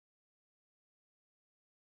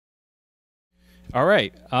All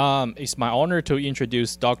right. It's my honor to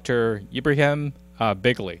introduce Dr. Ibrahim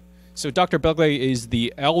Bigley. So Dr. Bigley is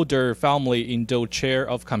the elder family Indo Chair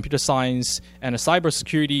of Computer Science and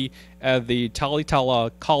Cybersecurity at the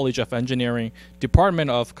Talitala College of Engineering, Department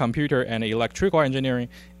of Computer and Electrical Engineering,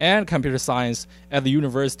 and Computer Science at the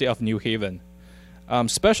University of New Haven,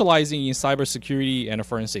 specializing in cybersecurity and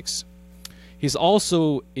forensics. He's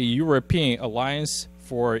also a European Alliance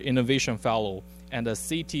for Innovation Fellow and a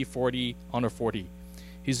CT40 Honor 40.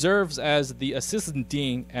 He serves as the Assistant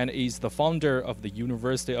Dean and is the founder of the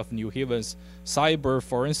University of New Haven's Cyber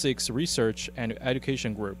Forensics Research and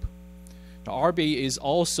Education Group. Now, RB is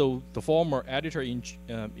also the former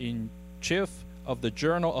editor-in-chief of the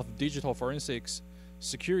Journal of Digital Forensics,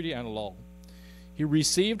 Security and Law. He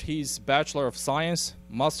received his Bachelor of Science,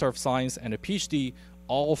 Master of Science, and a PhD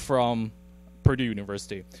all from Purdue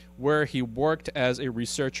University, where he worked as a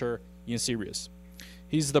researcher in Sirius.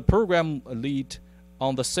 He's the program lead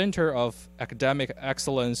on the Center of Academic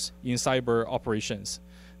Excellence in Cyber Operations,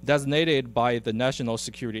 designated by the National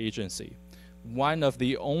Security Agency, one of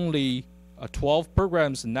the only 12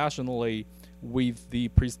 programs nationally with the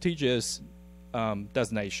prestigious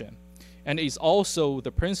designation, and is also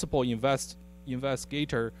the principal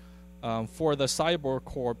investigator for the Cyber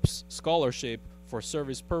Corps Scholarship for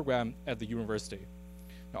Service program at the university.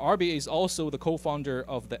 Now, RB is also the co-founder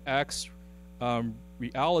of the X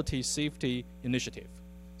Reality Safety Initiative.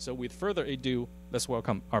 So with further ado, let's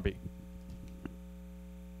welcome RB.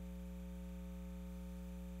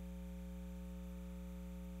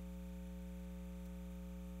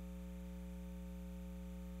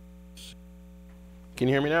 Can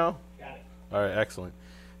you hear me now? Got it. All right, excellent.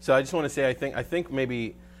 So I just want to say, I think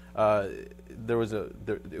maybe it was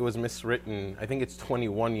miswritten. I think it's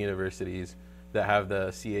 21 universities that have the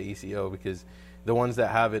CAECO, because the ones that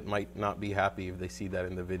have it might not be happy if they see that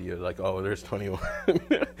in the video, like, oh, there's 21.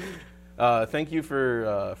 Thank you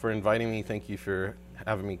for inviting me. Thank you for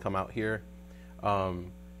having me come out here. I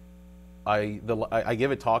gave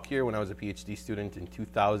a talk here when I was a PhD student in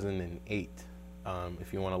 2008,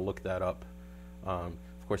 if you want to look that up. Of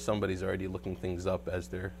course, somebody's already looking things up as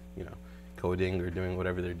they're, coding or doing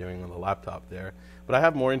whatever they're doing on the laptop there. But I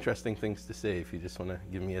have more interesting things to say if you just want to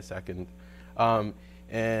give me a second. I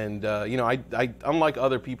unlike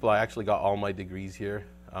other people, I actually got all my degrees here.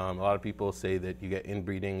 A lot of people say that you get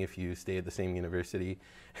inbreeding if you stay at the same university.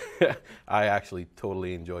 I actually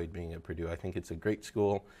totally enjoyed being at Purdue. I think it's a great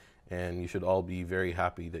school, and you should all be very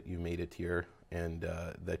happy that you made it here and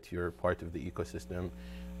that you're part of the ecosystem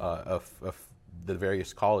of the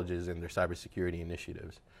various colleges and their cybersecurity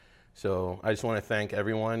initiatives. So I just want to thank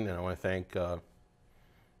everyone, and I want to thank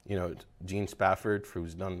Gene Spafford,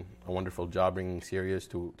 who's done a wonderful job bringing Sirius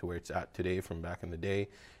to where it's at today from back in the day.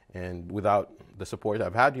 And without the support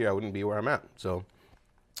I've had here, I wouldn't be where I'm at. So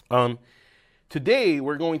today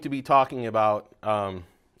we're going to be talking about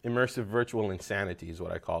immersive virtual insanity is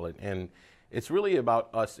what I call it. And it's really about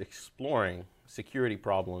us exploring security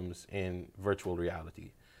problems in virtual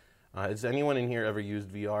reality. Has anyone in here ever used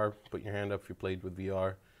VR? Put your hand up if you played with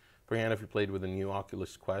VR. Put your hand up if you played with the new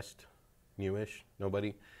Oculus Quest. Newish? Nobody?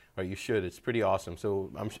 All right, you should. It's pretty awesome.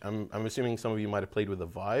 So I'm assuming some of you might have played with the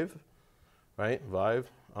Vive, right? Vive.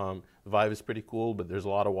 Vive is pretty cool, but there's a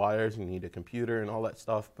lot of wires. You need a computer and all that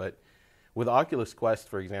stuff. But with Oculus Quest,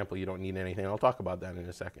 for example, you don't need anything. I'll talk about that in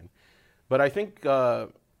a second. But I think I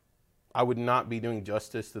would not be doing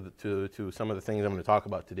justice to some of the things I'm going to talk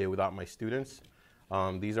about today without my students.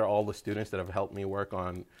 These are all the students that have helped me work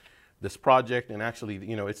on this project, and actually,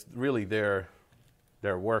 it's really their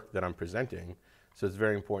work that I'm presenting, so it's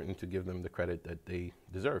very important to give them the credit that they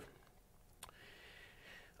deserve.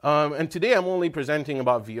 And today I'm only presenting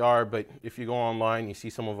about VR, but if you go online, you see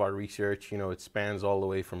some of our research. It spans all the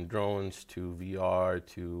way from drones to VR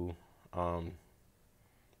to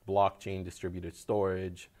blockchain distributed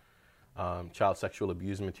storage, child sexual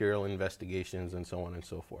abuse material investigations, and so on and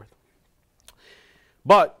so forth.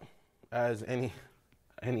 But as any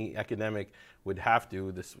academic would have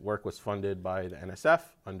to, this work was funded by the NSF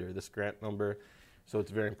under this grant number, so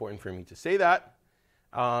it's very important for me to say that.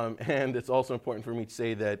 And it's also important for me to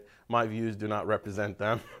say that my views do not represent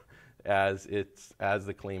them as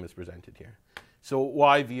the claim is presented here. So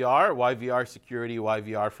why VR? Why VR security? Why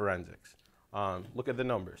VR forensics? Look at the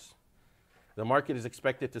numbers. The market is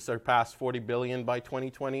expected to surpass $40 billion by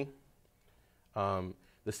 2020.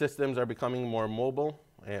 The systems are becoming more mobile,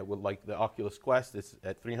 with like the Oculus Quest, it's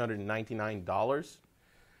at $399.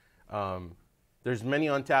 There's many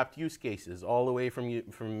untapped use cases, all the way from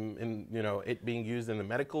it being used in the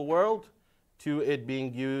medical world to it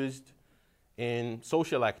being used in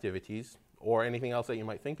social activities or anything else that you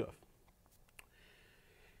might think of.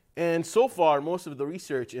 And so far, most of the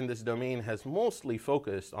research in this domain has mostly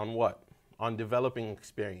focused on what? On developing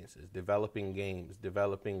experiences, developing games,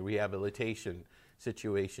 developing rehabilitation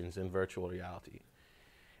situations in virtual reality.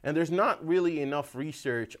 And there's not really enough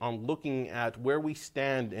research on looking at where we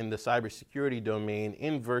stand in the cybersecurity domain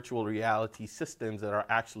in virtual reality systems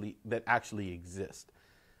that actually exist.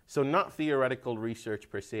 So not theoretical research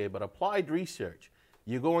per se, but applied research.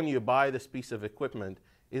 You go and you buy this piece of equipment.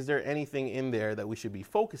 Is there anything in there that we should be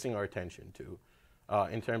focusing our attention to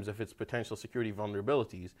in terms of its potential security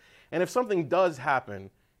vulnerabilities? And if something does happen,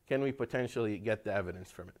 can we potentially get the evidence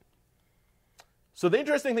from it? So the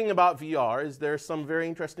interesting thing about VR is there's some very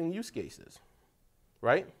interesting use cases,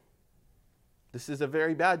 right? This is a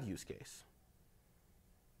very bad use case,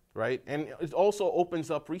 right? And it also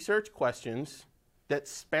opens up research questions that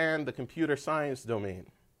span the computer science domain.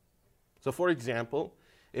 So for example,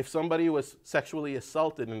 if somebody was sexually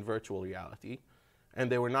assaulted in virtual reality,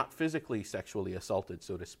 and they were not physically sexually assaulted,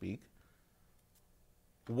 so to speak,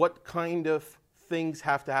 what kind of things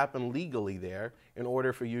have to happen legally there in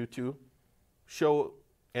order for you to show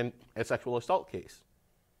a sexual assault case,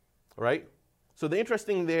 right? So the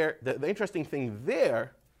interesting thing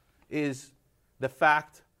there is the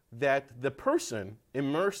fact that the person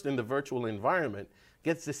immersed in the virtual environment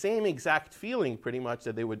gets the same exact feeling pretty much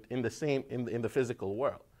that they would in the physical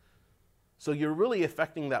world. So you're really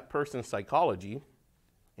affecting that person's psychology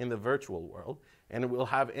in the virtual world, and it will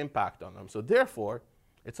have impact on them. So therefore,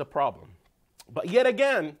 it's a problem. But yet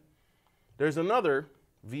again, there's another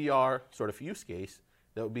VR sort of use case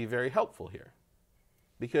that would be very helpful here,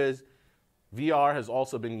 because VR has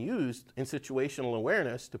also been used in situational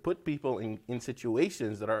awareness to put people in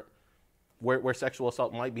situations that are where sexual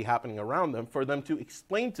assault might be happening around them, for them to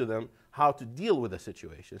explain to them how to deal with a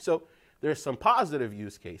situation. So there's some positive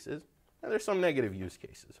use cases, and there's some negative use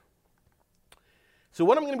cases. So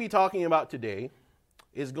what I'm going to be talking about today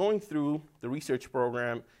is going through the research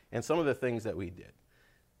program and some of the things that we did.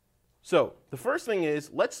 So the first thing is,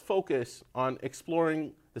 let's focus on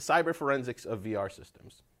exploring the cyber forensics of VR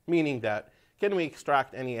systems, meaning that can we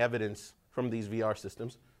extract any evidence from these VR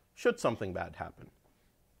systems should something bad happen?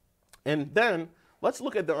 And then let's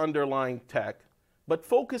look at the underlying tech, but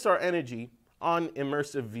focus our energy on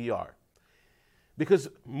immersive VR. Because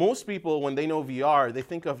most people, when they know VR, they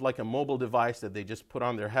think of like a mobile device that they just put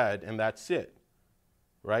on their head and that's it,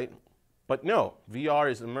 right? But no, VR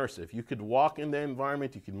is immersive. You could walk in the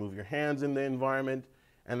environment, you could move your hands in the environment,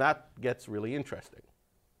 and that gets really interesting.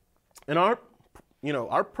 And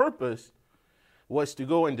our purpose was to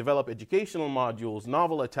go and develop educational modules,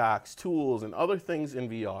 novel attacks, tools, and other things in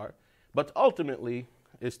VR, but ultimately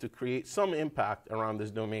is to create some impact around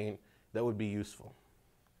this domain that would be useful.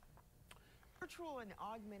 Virtual and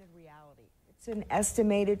augmented reality. It's an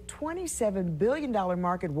estimated $27 billion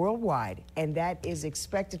market worldwide, and that is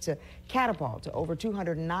expected to catapult to over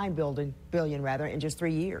 $209 billion in just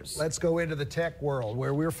 3 years. Let's go into the tech world,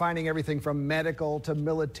 where we're finding everything from medical to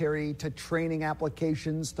military to training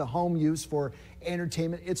applications to home use for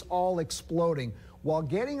entertainment. It's all exploding. While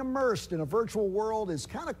getting immersed in a virtual world is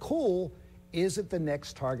kind of cool, is it the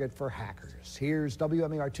next target for hackers? Here's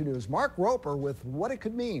WMAR2 News' Mark Roper with what it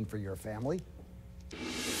could mean for your family.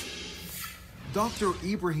 Dr.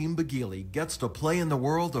 Ibrahim Begili gets to play in the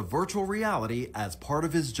world of virtual reality as part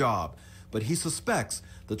of his job, but he suspects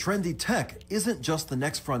the trendy tech isn't just the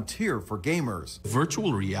next frontier for gamers.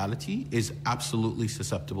 Virtual reality is absolutely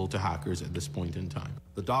susceptible to hackers at this point in time.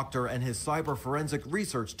 The doctor and his cyber forensic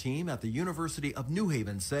research team at the University of New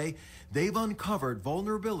Haven say they've uncovered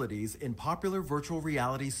vulnerabilities in popular virtual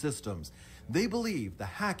reality systems. They believe the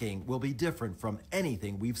hacking will be different from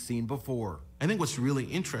anything we've seen before. I think what's really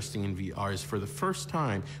interesting in VR is for the first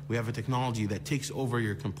time, we have a technology that takes over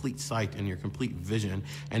your complete sight and your complete vision,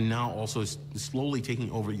 and now also is slowly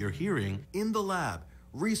taking over your hearing. In the lab,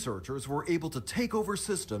 researchers were able to take over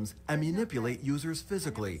systems and manipulate users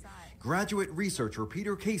physically. Graduate researcher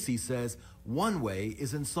Peter Casey says one way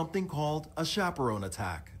is in something called a chaperone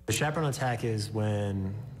attack. The chaperone attack is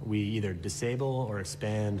when we either disable or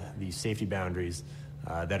expand the safety boundaries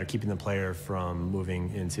that are keeping the player from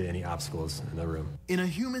moving into any obstacles in the room. In a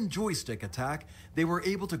human joystick attack, they were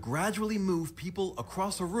able to gradually move people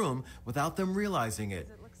across a room without them realizing it.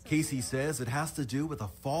 Casey says it has to do with a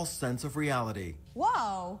false sense of reality.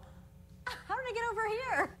 Whoa! How did I get over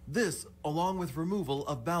here? This, along with removal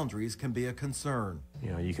of boundaries, can be a concern.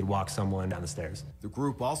 You know, you could walk someone down the stairs. The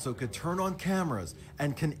group also could turn on cameras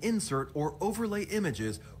and can insert or overlay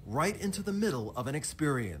images right into the middle of an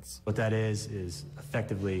experience. What that is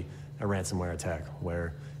effectively a ransomware attack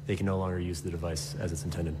where they can no longer use the device as it's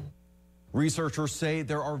intended. Researchers say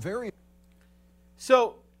there are very...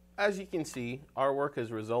 So as you can see, our work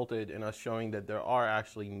has resulted in us showing that there are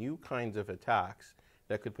actually new kinds of attacks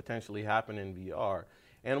that could potentially happen in VR.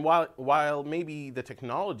 And while maybe the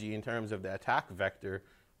technology in terms of the attack vector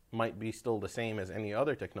might be still the same as any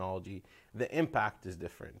other technology, the impact is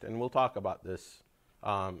different. And we'll talk about this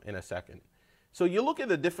in a second. So you look at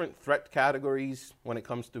the different threat categories when it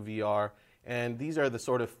comes to VR, and these are the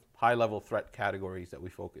sort of high-level threat categories that we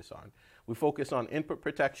focus on. We focus on input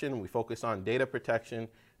protection, we focus on data protection,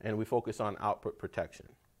 and we focus on output protection.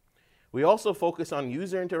 We also focus on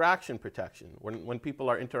user interaction protection, when people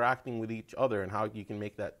are interacting with each other and how you can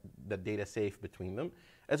make the data safe between them,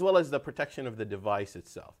 as well as the protection of the device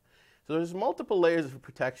itself. So there's multiple layers of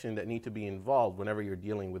protection that need to be involved whenever you're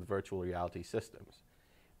dealing with virtual reality systems.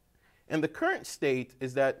 And the current state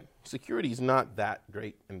is that security is not that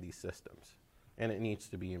great in these systems, and it needs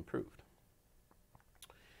to be improved.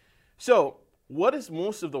 So what is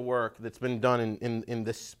most of the work that's been done in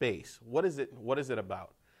this space? What is it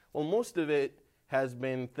about? Well, most of it has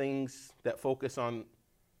been things that focus on,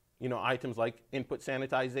 items like input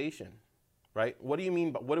sanitization, right? What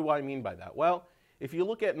do I mean by that? Well, if you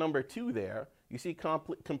look at number 2 there, you see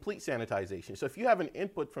complete sanitization. So if you have an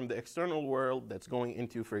input from the external world that's going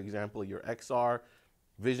into, for example, your XR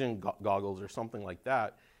vision goggles or something like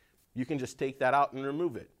that, you can just take that out and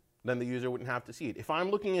remove it. Then the user wouldn't have to see it. If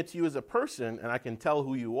I'm looking at you as a person and I can tell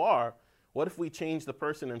who you are, what if we change the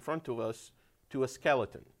person in front of us to a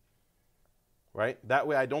skeleton? Right? That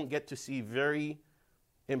way I don't get to see very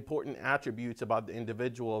important attributes about the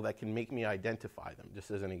individual that can make me identify them, just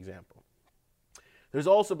as an example. There's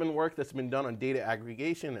also been work that's been done on data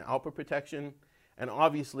aggregation and output protection, and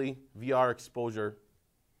obviously VR exposure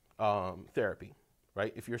therapy,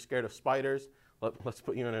 right? If you're scared of spiders, let's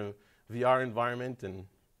put you in a VR environment and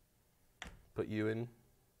put you in,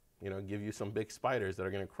 give you some big spiders that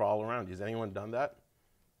are going to crawl around you. Has anyone done that?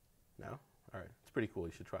 No? All right. It's pretty cool.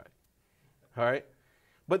 You should try it. All right?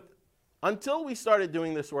 But until we started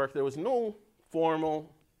doing this work, there was no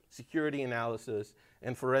formal security analysis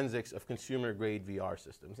and forensics of consumer-grade VR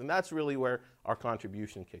systems. And that's really where our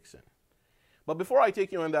contribution kicks in. But before I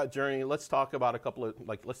take you on that journey, let's talk about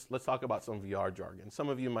let's talk about some VR jargon. Some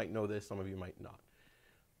of you might know this, some of you might not.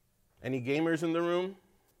 Any gamers in the room?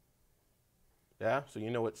 Yeah, so you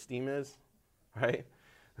know what Steam is, right?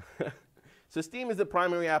 So Steam is the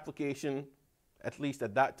primary application, at least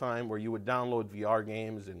at that time, where you would download VR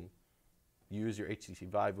games and use your HTC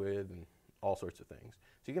Vive with and all sorts of things.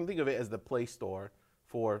 So you can think of it as the Play Store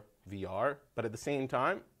for VR, but at the same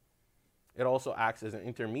time, it also acts as an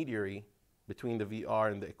intermediary between the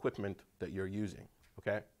VR and the equipment that you're using,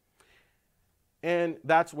 okay? And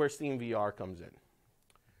that's where Steam VR comes in.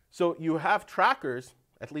 So you have trackers,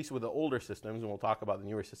 at least with the older systems, and we'll talk about the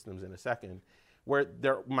newer systems in a second, where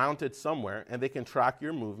they're mounted somewhere and they can track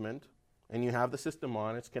your movement, and you have the system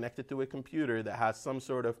on, it's connected to a computer that has some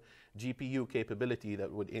sort of GPU capability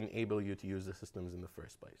that would enable you to use the systems in the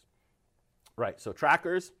first place. Right, so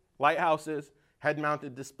trackers, lighthouses,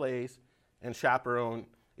 head-mounted displays, and Chaperone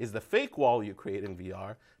is the fake wall you create in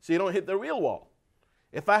VR so you don't hit the real wall.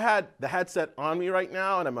 If I had the headset on me right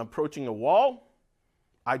now and I'm approaching a wall,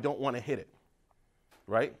 I don't want to hit it,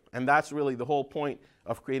 right? And that's really the whole point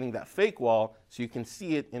of creating that fake wall so you can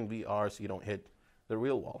see it in VR so you don't hit the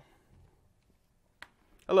real wall.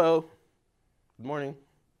 Hello. Good morning.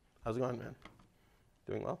 How's it going, man?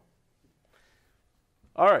 Doing well?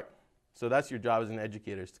 All right. So that's your job as an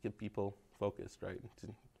educator, is to get people focused, right? To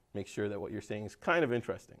make sure that what you're saying is kind of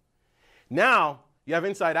interesting. Now, you have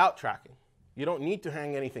inside-out tracking. You don't need to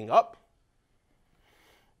hang anything up.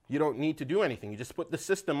 You don't need to do anything. You just put the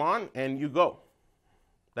system on and you go.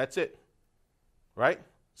 That's it, right?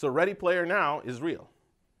 So Ready Player Now is real,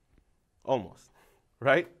 almost,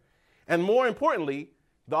 right? And more importantly,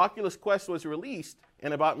 the Oculus Quest was released,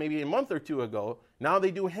 and about maybe a month or two ago, now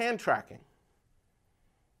they do hand tracking,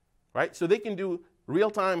 right? So they can do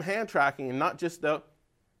real-time hand tracking and not just the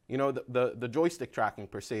joystick tracking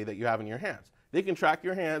per se that you have in your hands. They can track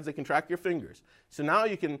your hands, they can track your fingers. So now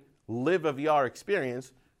you can live a VR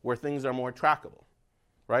experience where things are more trackable,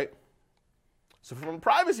 right? So from a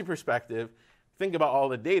privacy perspective, think about all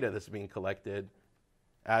the data that's being collected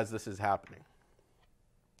as this is happening.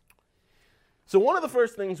 So one of the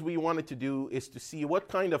first things we wanted to do is to see what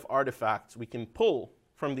kind of artifacts we can pull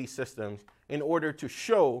from these systems in order to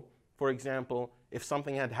show, for example, if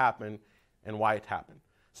something had happened and why it happened.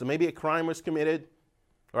 So maybe a crime was committed,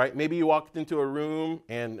 right? Maybe you walked into a room,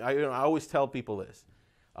 and I always tell people this.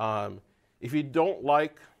 If you don't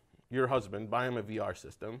like your husband, buy him a VR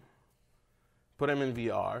system, put him in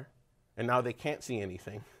VR, and now they can't see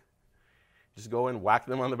anything. Just go and whack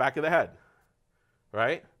them on the back of the head,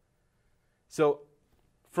 right? So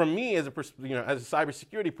from me as a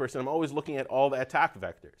cybersecurity person, I'm always looking at all the attack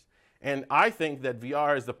vectors. And I think that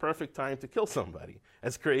VR is the perfect time to kill somebody,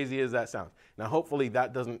 as crazy as that sounds. Now, hopefully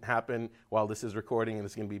that doesn't happen while this is recording and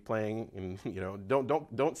it's going to be playing. And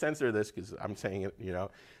don't censor this because I'm saying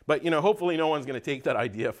it. But hopefully no one's going to take that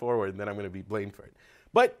idea forward, and then I'm going to be blamed for it.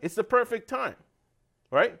 But it's the perfect time,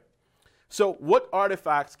 right? So what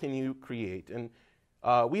artifacts can you create? And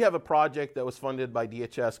we have a project that was funded by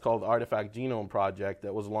DHS called the Artifact Genome Project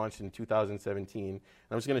that was launched in 2017. And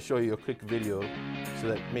I'm just going to show you a quick video so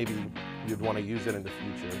that maybe you'd want to use it in the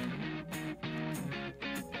future.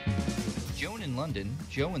 Joan in London,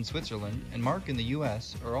 Joe in Switzerland, and Mark in the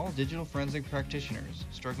US are all digital forensic practitioners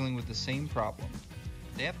struggling with the same problem.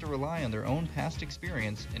 They have to rely on their own past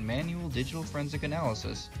experience in manual digital forensic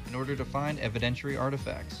analysis in order to find evidentiary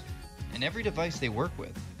artifacts. And every device they work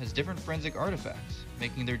with has different forensic artifacts,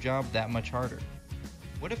 making their job that much harder.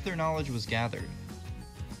 What if their knowledge was gathered?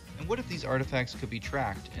 And what if these artifacts could be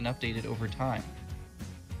tracked and updated over time?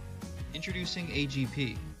 Introducing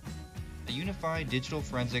AGP, a unified digital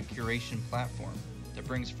forensic curation platform that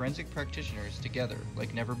brings forensic practitioners together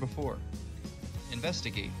like never before.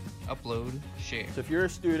 Investigate, upload, share. So if you're a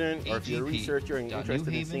student or if you're a researcher and you're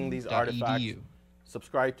interested in seeing these artifacts,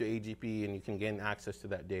 subscribe to AGP and you can gain access to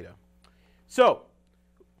that data. So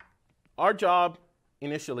our job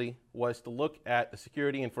initially was to look at the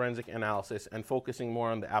security and forensic analysis and focusing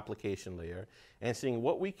more on the application layer and seeing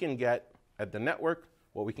what we can get at the network,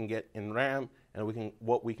 what we can get in RAM, and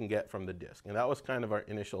what we can get from the disk. And that was kind of our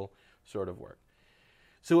initial sort of work.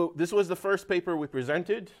 So this was the first paper we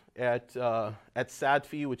presented at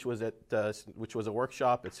SADFI, which was a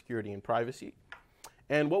workshop at Security and Privacy.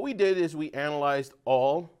 And what we did is we analyzed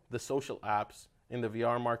all the social apps in the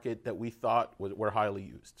VR market that we thought were highly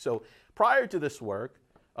used. So prior to this work,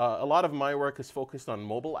 a lot of my work is focused on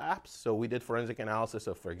mobile apps. So we did forensic analysis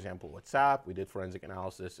of, for example, WhatsApp. We did forensic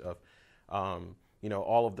analysis of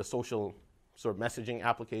all of the social sort of messaging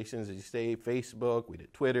applications, as you say, Facebook. We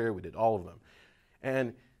did Twitter. We did all of them.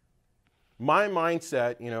 And my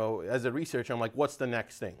mindset, as a researcher, I'm like, what's the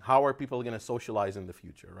next thing? How are people going to socialize in the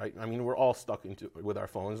future, right? I mean, we're all stuck with our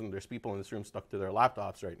phones, and there's people in this room stuck to their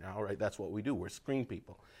laptops right now, right? That's what we do. We're screen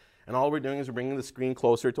people. And all we're doing is we're bringing the screen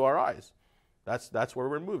closer to our eyes. That's where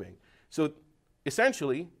we're moving. So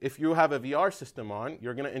essentially, if you have a VR system on,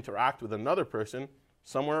 you're going to interact with another person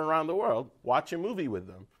somewhere around the world, watch a movie with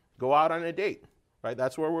them, go out on a date, right?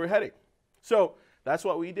 That's where we're heading. So that's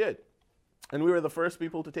what we did. And we were the first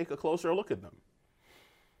people to take a closer look at them.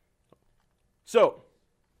 So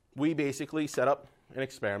we basically set up an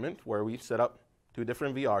experiment where we set up 2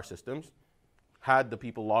 different VR systems, had the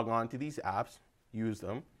people log on to these apps, use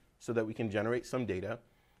them, so that we can generate some data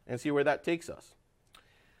and see where that takes us.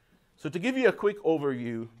 So to give you a quick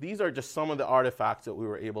overview, these are just some of the artifacts that we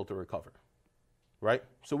were able to recover, right?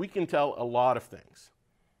 So we can tell a lot of things.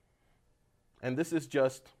 And this is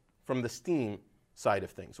just from the Steam side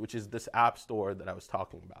of things, which is this app store that I was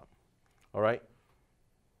talking about. All right?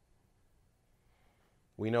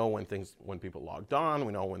 We know when people logged on,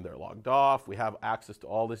 we know when they're logged off. We have access to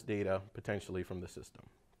all this data potentially from the system.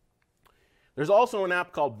 There's also an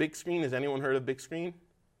app called Big Screen. Has anyone heard of Big Screen?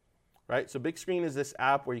 Right? So Big Screen is this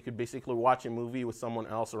app where you could basically watch a movie with someone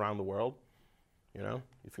else around the world.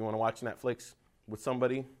 If you want to watch Netflix with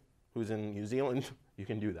somebody who's in New Zealand, you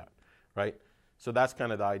can do that, right? So that's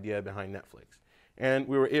kind of the idea behind Netflix. And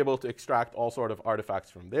we were able to extract all sort of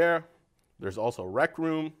artifacts from there. There's also Rec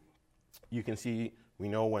Room. You can see, we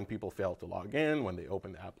know when people fail to log in, when they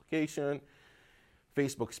open the application.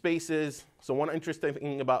 Facebook Spaces. So one interesting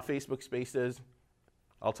thing about Facebook Spaces,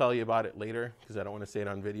 I'll tell you about it later because I don't want to say it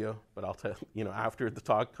on video, but I'll tell after the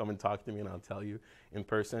talk, come and talk to me and I'll tell you in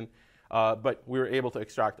person. But we were able to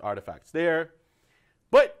extract artifacts there.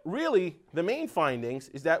 But really, the main findings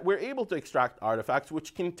is that we're able to extract artifacts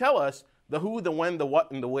which can tell us the who, the when, the what,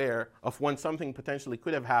 and the where of when something potentially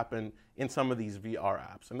could have happened in some of these VR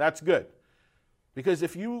apps. And that's good. Because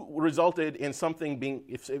if you resulted in something being,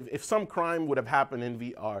 if some crime would have happened in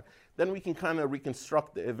VR, then we can kind of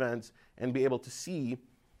reconstruct the events and be able to see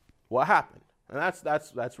what happened. And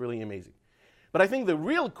that's really amazing. But I think the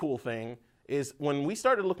real cool thing is when we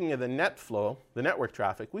started looking at the net flow, the network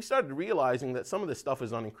traffic, we started realizing that some of this stuff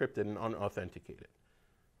is unencrypted and unauthenticated,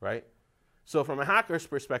 right? So from a hacker's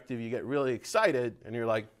perspective, you get really excited and you're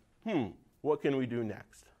like, what can we do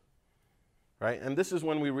next? Right? And this is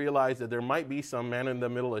when we realized that there might be some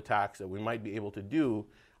man-in-the-middle attacks that we might be able to do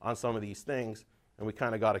on some of these things, and we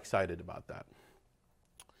kind of got excited about that.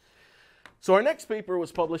 So our next paper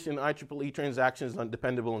was published in IEEE Transactions on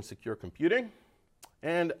Dependable and Secure Computing,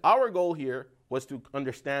 and our goal here was to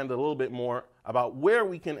understand a little bit more about where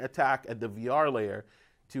we can attack at the VR layer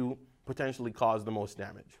to potentially cause the most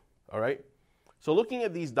damage. All right? So looking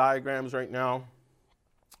at these diagrams right now,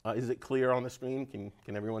 is it clear on the screen?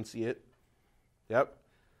 Can everyone see it? Yep.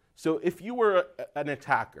 So if you were an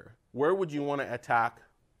attacker, where would you want to attack?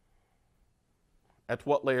 At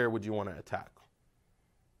what layer would you want to attack?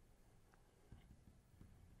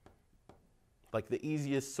 Like the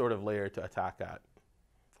easiest sort of layer to attack at.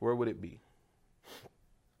 Where would it be?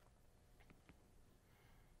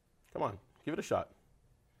 Come on, give it a shot.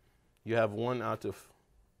 You have 1 out of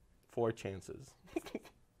 4 chances.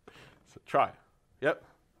 So try. Yep.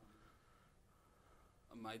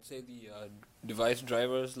 I'd say the device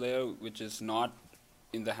drivers layer, which is not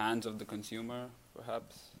in the hands of the consumer,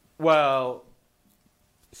 perhaps. Well,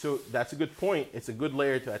 so that's a good point. It's a good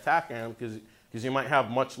layer to attack on because you might have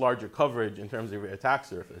much larger coverage in terms of your attack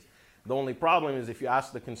surface. The only problem is if you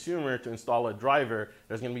ask the consumer to install a driver,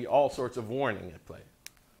 there's going to be all sorts of warning at play.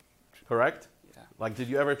 Correct? Yeah. Like, did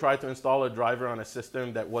you ever try to install a driver on a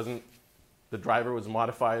system that wasn't, the driver was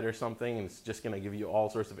modified or something, and it's just going to give you all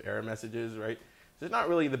sorts of error messages, right? So it's not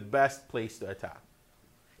really the best place to attack.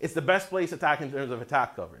 It's the best place to attack in terms of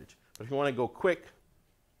attack coverage. But if you want to go quick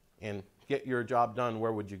and get your job done,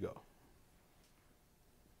 where would you go?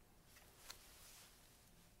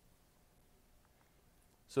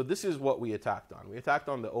 So this is what we attacked on. We attacked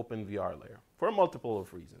on the OpenVR layer for a multiple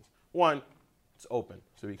of reasons. 1, it's open,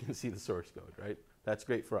 so we can see the source code, right? That's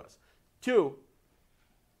great for us. 2,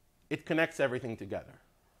 it connects everything together,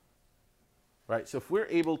 right? So if we're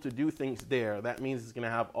able to do things there, that means it's going to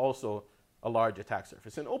have also a large attack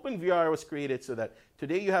surface. And OpenVR was created so that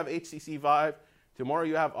today you have HTC Vive, tomorrow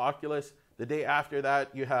you have Oculus, the day after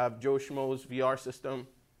that you have Joe Schmo's VR system.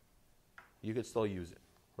 You could still use it,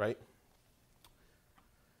 right?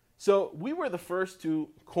 So we were the first to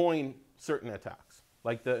coin certain attacks,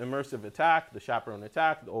 like the immersive attack, the chaperone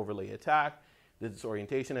attack, the overlay attack, the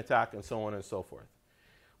disorientation attack, and so on and so forth.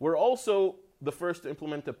 We're also the first to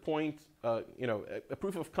implement a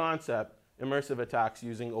proof of concept immersive attacks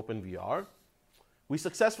using OpenVR. We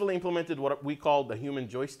successfully implemented what we call the human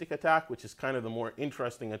joystick attack, which is kind of the more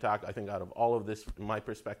interesting attack, I think, out of all of this from my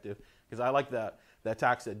perspective, because I like the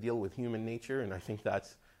attacks that deal with human nature, and I think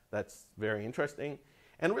that's very interesting.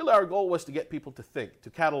 And really our goal was to get people to think,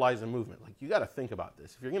 to catalyze a movement. Like, you got to think about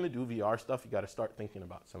this. If you're going to do VR stuff, you got to start thinking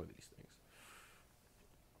about some of these things.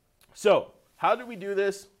 So how did we do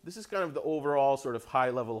this? This is kind of the overall sort of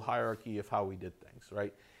high-level hierarchy of how we did things,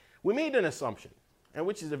 right? We made an assumption, and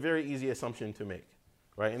which is a very easy assumption to make,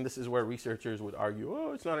 right? And this is where researchers would argue,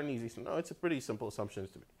 oh, it's not an easy assumption. No, it's a pretty simple assumption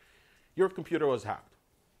to make. Your computer was hacked.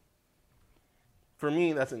 For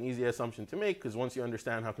me, that's an easy assumption to make because once you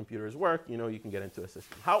understand how computers work, you know you can get into a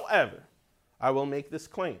system. However, I will make this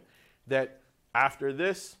claim that after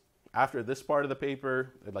this part of the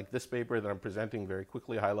paper, like this paper that I'm presenting very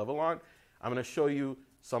quickly, high level on, I'm going to show you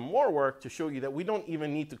some more work to show you that we don't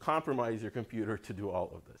even need to compromise your computer to do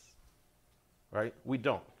all of this, right? We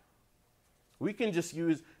don't. We can just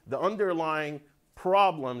use the underlying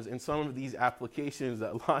problems in some of these applications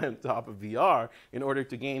that lie on top of VR in order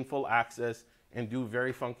to gain full access and do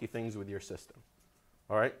very funky things with your system.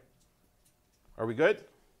 All right? Are we good?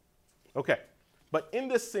 Okay. But in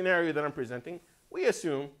this scenario that I'm presenting, we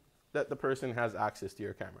assume that the person has access to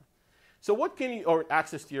your camera. So what can you, or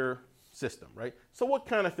access to your system, right? So what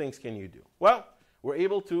kind of things can you do? Well, we're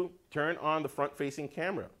able to turn on the front-facing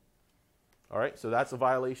camera. All right? So that's a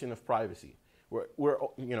violation of privacy.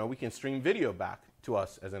 We can stream video back to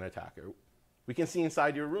us as an attacker. We can see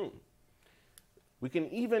inside your room. We can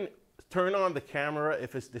even turn on the camera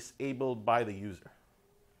if it's disabled by the user.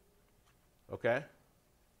 Okay?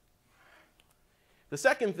 The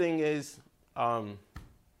second thing is, I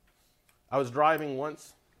was driving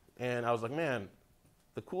once, and I was like, man,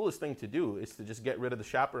 the coolest thing to do is to just get rid of the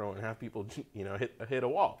chaperone and have people, hit a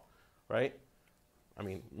wall, right? I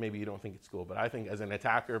mean, maybe you don't think it's cool, but I think as an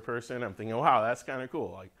attacker person, I'm thinking, wow, that's kind of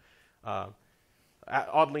cool. Like,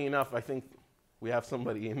 oddly enough, I think we have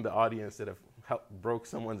somebody in the audience that broke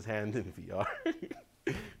someone's hand in VR.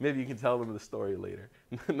 Maybe you can tell them the story later.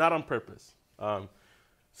 Not on purpose.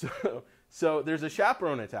 So there's a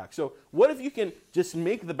chaperone attack. So what if you can just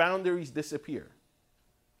make the boundaries disappear,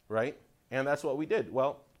 right? And that's what we did.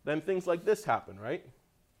 Well, then things like this happen, right?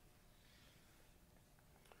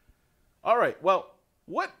 All right, well,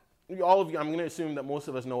 all of you, I'm going to assume that most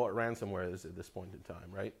of us know what ransomware is at this point in time,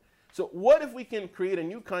 right? So what if we can create a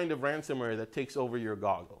new kind of ransomware that takes over your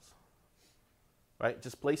goggles? Right?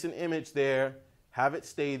 Just place an image there, have it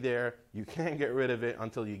stay there. You can't get rid of it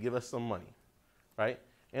until you give us some money, right?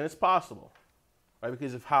 And it's possible, right?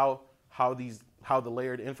 Because of how how the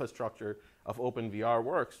layered infrastructure of OpenVR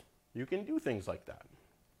works, you can do things like that.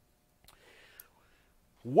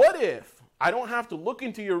 What if I don't have to look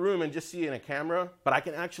into your room and just see it in a camera, but I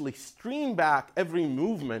can actually stream back every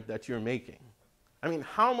movement that you're making? I mean,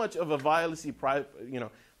 how much of a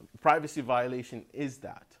privacy violation is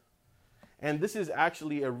that? And this is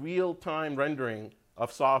actually a real-time rendering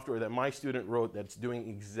of software that my student wrote that's doing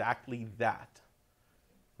exactly that,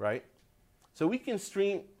 right? So we can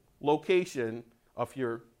stream location of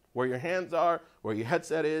where your hands are, where your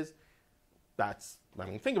headset is.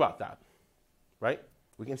 Think about that, right?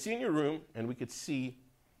 We can see in your room, and we could see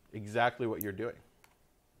exactly what you're doing.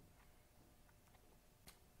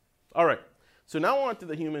 All right, so now on to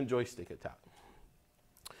the human joystick attack.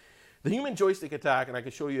 The human joystick attack, and I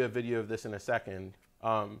can show you a video of this in a second,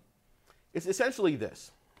 it's essentially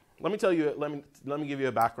this. Let me give you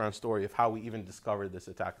a background story of how we even discovered this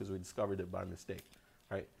attack, because we discovered it by mistake,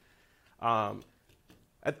 right?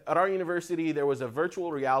 At our university, there was a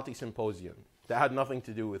virtual reality symposium that had nothing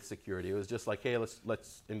to do with security. It was just like, hey,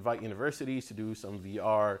 let's invite universities to do some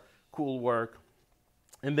VR cool work.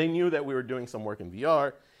 And they knew that we were doing some work in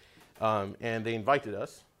VR, and they invited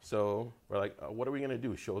us. So we're like, what are we going to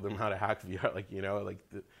do? Show them how to hack VR?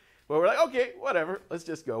 But we're like, okay, whatever, let's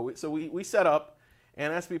just go. So we set up,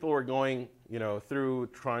 and as people were going, through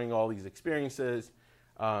trying all these experiences,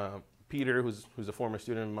 Peter, who's a former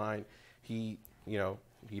student of mine, he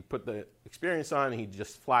put the experience on, and he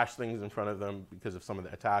just flashed things in front of them because of some of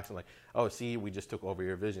the attacks, and like, oh, see, we just took over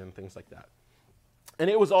your vision, things like that. And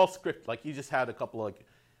it was all script. Like, he just had a couple,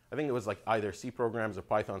 I think it was like either C programs or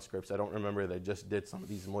Python scripts. I don't remember. They just did some of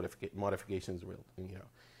these modifications,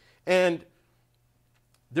 And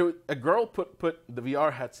a girl put the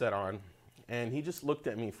VR headset on, and he just looked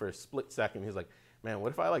at me for a split second. He's like, man,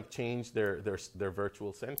 what if I change their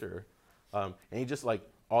virtual center? And he just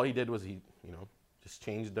all he did was he just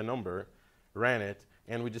changed the number, ran it,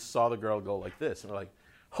 and we just saw the girl go like this. And we're like,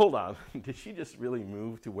 hold on, did she just really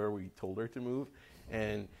move to where we told her to move?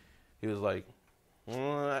 And he was like,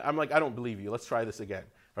 I'm like, I don't believe you. Let's try this again.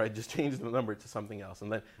 All right, just change the number to something else.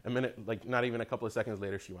 And then a minute, not even a couple of seconds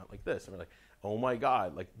later, she went like this. And we're like, oh my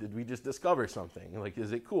God, did we just discover something?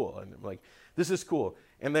 Is it cool? And I'm like, this is cool.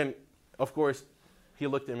 And then, of course, he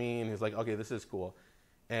looked at me and he's like, okay, this is cool.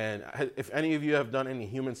 And if any of you have done any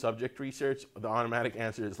human subject research, the automatic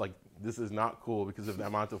answer is this is not cool because of the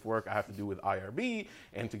amount of work I have to do with IRB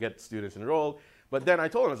and to get students enrolled. But then I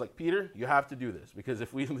told him, I was like, Peter, you have to do this because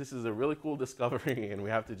this is a really cool discovery and we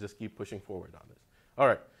have to just keep pushing forward on this. All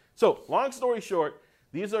right, so long story short,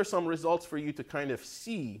 these are some results for you to kind of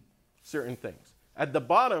see certain things. At the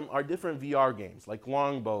bottom are different VR games like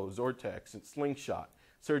Longbow, Zortex, and Slingshot,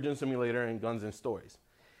 Surgeon Simulator, and Guns and Stories.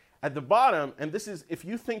 At the bottom, and this is, if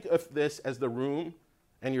you think of this as the room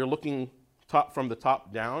and you're looking from the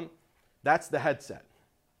top down, that's the headset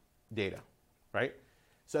data, right?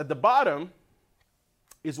 So at the bottom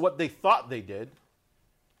is what they thought they did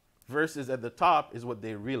versus at the top is what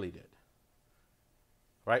they really did,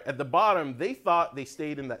 right? At the bottom, they thought they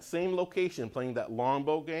stayed in that same location playing that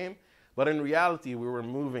Longbow game, but in reality, we were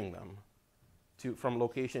moving them from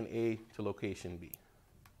location A to location B,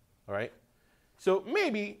 all right? So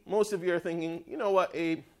maybe most of you are thinking, you know what,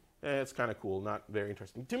 Abe, it's kind of cool, not very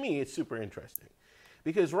interesting. To me, it's super interesting.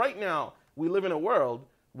 Because right now, we live in a world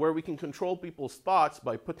where we can control people's thoughts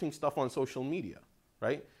by putting stuff on social media,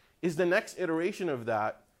 right? Is the next iteration of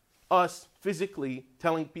that us physically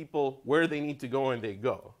telling people where they need to go and they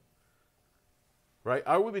go, right?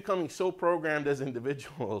 Are we becoming so programmed as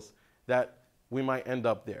individuals that we might end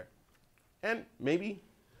up there? And maybe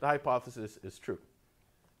the hypothesis is true.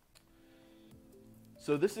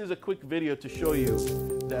 So this is a quick video to show you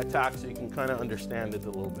the attack so you can kind of understand it a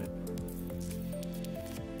little bit.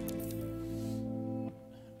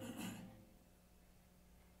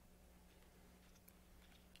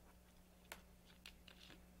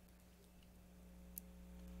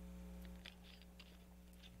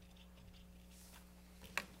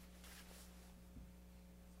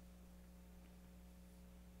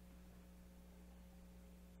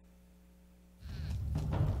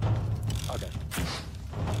 Okay.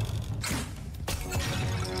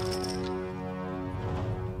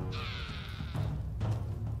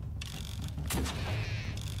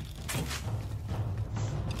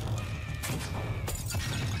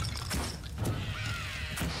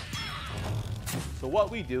 So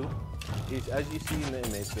what we do is, as you see in the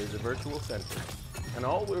image, there's a virtual center. And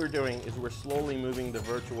all we're doing is we're slowly moving the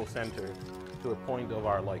virtual center to a point of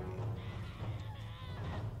our liking.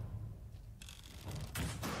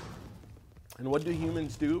 And what do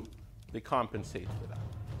humans do? They compensate for that.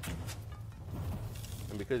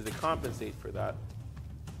 And because they compensate for that,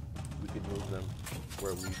 we could move them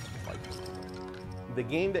where we like them. The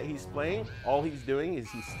game that he's playing, all he's doing is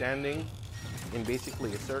he's standing in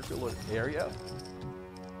basically a circular area,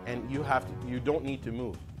 and you don't need to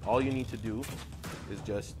move. All you need to do is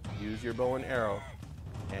just use your bow and arrow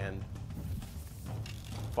and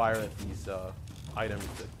fire at these items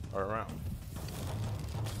that are around.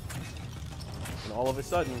 And all of a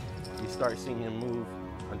sudden, you start seeing him move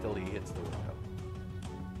until he hits the window.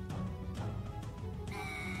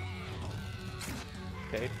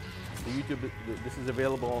 Okay, this is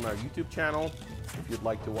available on our YouTube channel. If you'd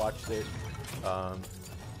like to watch it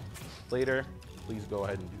later, please go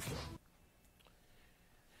ahead and do so.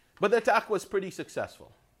 But the attack was pretty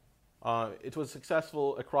successful. It was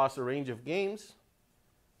successful across a range of games,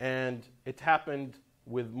 and it happened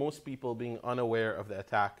with most people being unaware of the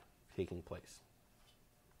attack taking place.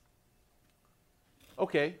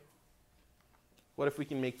 Okay, what if we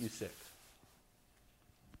can make you sick?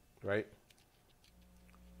 Right?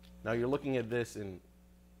 Now you're looking at this and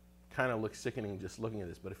kind of looks sickening just looking at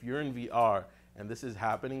this, but if you're in VR and this is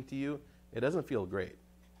happening to you, it doesn't feel great.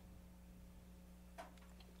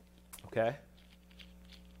 Okay?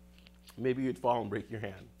 Maybe you'd fall and break your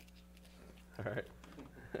hand. All right.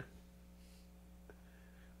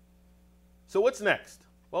 So what's next?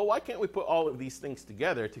 Well, why can't we put all of these things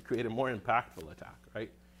together to create a more impactful attack,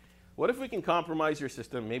 right? What if we can compromise your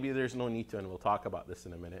system? Maybe there's no need to, and we'll talk about this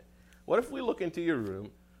in a minute. What if we look into your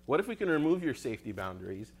room? What if we can remove your safety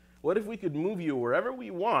boundaries? What if we could move you wherever we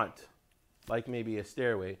want, like maybe a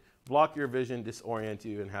stairway, block your vision, disorient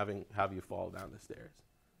you, and have you fall down the stairs?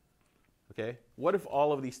 Okay? What if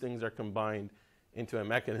all of these things are combined into a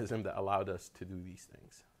mechanism that allowed us to do these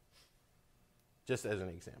things? Just as an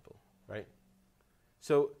example, right?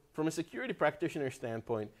 So from a security practitioner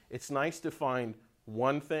standpoint, it's nice to find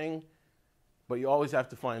one thing, but you always have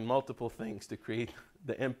to find multiple things to create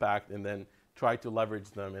the impact and then try to leverage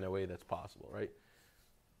them in a way that's possible, right?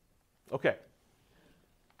 Okay.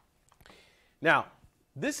 Now,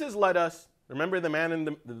 this has led us, remember the man in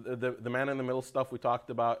the man in the middle stuff we talked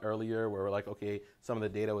about earlier where we're like, okay, some of the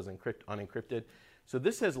data was unencrypted. So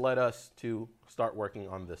this has led us to start working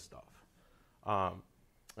on this stuff.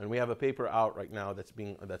 And we have a paper out right now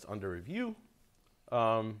that's under review.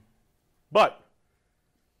 But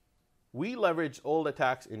we leveraged old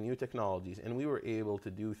attacks and new technologies, and we were able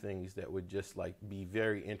to do things that would just like be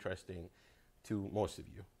very interesting to most of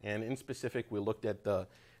you. And in specific, we looked at the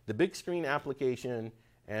big screen application,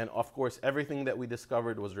 and of course, everything that we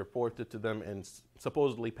discovered was reported to them and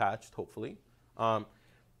supposedly patched, hopefully.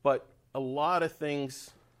 But a lot of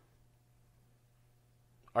things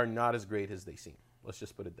are not as great as they seem. Let's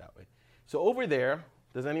just put it that way. So over there,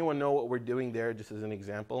 does anyone know what we're doing there, just as an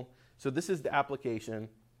example? So this is the application,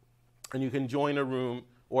 and you can join a room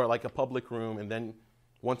or like a public room, and then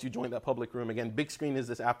once you join that public room, again, big screen is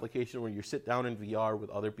this application where you sit down in VR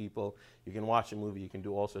with other people, you can watch a movie, you can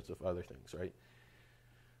do all sorts of other things, right?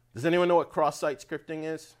 Does anyone know what cross-site scripting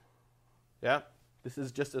is? Yeah? This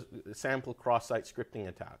is just a sample cross-site scripting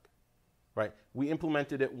attack, right? We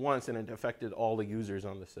implemented it once and it affected all the users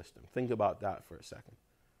on the system. Think about that for a second,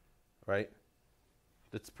 right?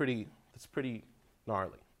 That's pretty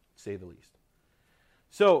gnarly, to say the least.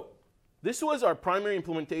 So this was our primary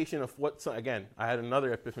implementation of what, again, I had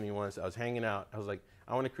another epiphany once. I was hanging out. I was like,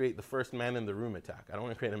 I want to create the first man-in-the-room attack. I don't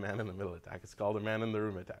want to create a man-in-the-middle attack. It's called a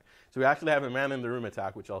man-in-the-room attack. So we actually have a man-in-the-room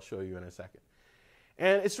attack, which I'll show you in a second.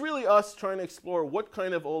 And it's really us trying to explore what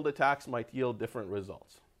kind of old attacks might yield different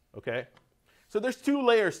results, okay? So there's two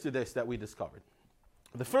layers to this that we discovered.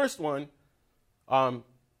 The first one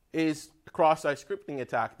is a cross-site scripting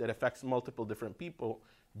attack that affects multiple different people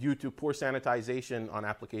due to poor sanitization on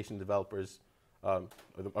application developers of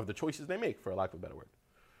the choices they make, for lack of a better word.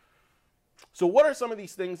 So what are some of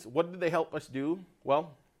these things? What did they help us do?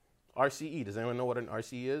 Well, RCE. Does anyone know what an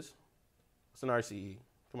RCE is? What's an RCE?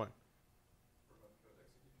 Come on.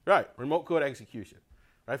 Right, remote code execution.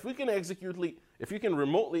 Right, if you can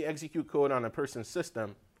remotely execute code on a person's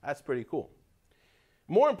system, that's pretty cool.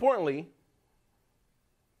 More importantly,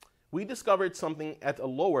 we discovered something at a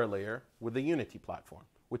lower layer with the Unity platform,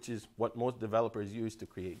 which is what most developers use to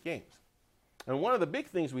create games. And one of the big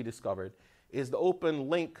things we discovered is the open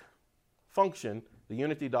link function, the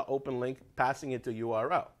unity.openLink, passing it to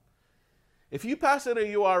URL. If you pass it a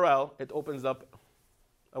URL, it opens up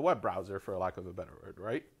a web browser, for lack of a better word,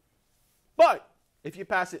 right? But if you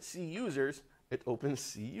pass it C users, it opens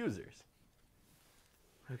C users.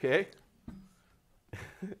 Okay?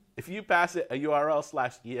 If you pass it a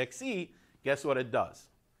URL/exe, guess what it does?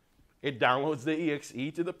 It downloads the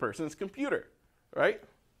exe to the person's computer, right?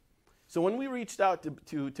 So when we reached out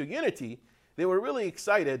to Unity, they were really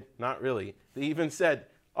excited. Not really. They even said,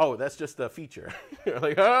 oh, that's just a feature.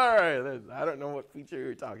 Like, all right, I don't know what feature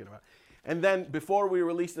you're talking about. And then before we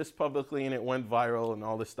released this publicly and it went viral and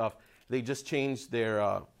all this stuff, they just changed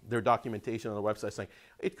their documentation on the website saying,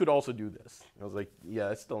 it could also do this. I was like, yeah,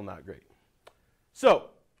 it's still not great. So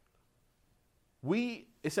we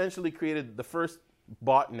essentially created the first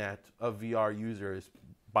botnet of VR users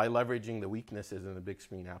by leveraging the weaknesses in the big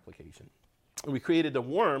screen application. And we created a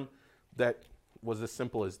worm that was as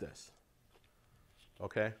simple as this.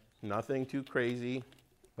 Okay? Nothing too crazy,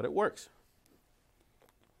 but it works.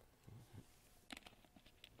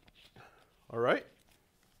 All right?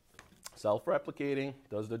 Self-replicating,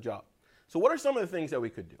 does the job. So what are some of the things that we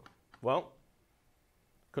could do? Well,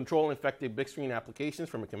 control infected big screen applications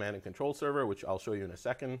from a command and control server, which I'll show you in a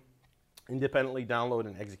second. Independently download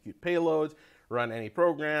and execute payloads, run any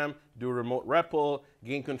program, do remote REPL,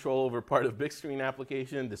 gain control over part of big screen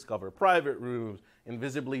application, discover private rooms,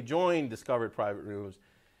 invisibly join discovered private rooms,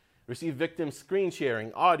 receive victim screen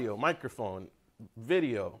sharing, audio, microphone,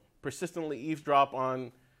 video, persistently eavesdrop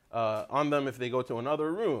on them if they go to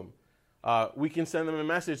another room. We can send them a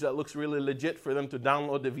message that looks really legit for them to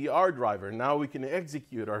download the VR driver. Now we can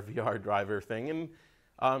execute our VR driver thing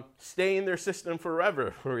and stay in their system forever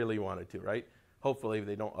if we really wanted to, right? Hopefully if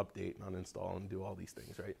they don't update and uninstall and do all these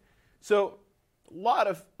things, right? So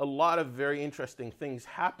a lot of very interesting things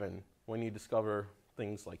happen when you discover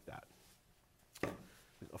things like that.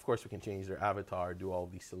 Of course, we can change their avatar, do all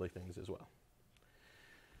these silly things as well.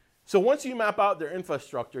 So once you map out their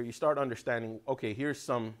infrastructure, you start understanding, okay, here's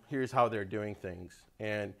how they're doing things.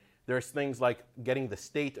 And there's things like getting the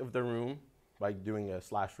state of the room by doing a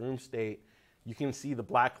 /room state. You can see the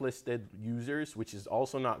blacklisted users, which is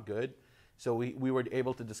also not good. So we were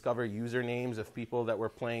able to discover usernames of people that were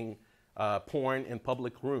playing porn in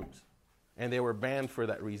public rooms. And they were banned for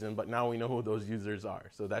that reason, but now we know who those users are.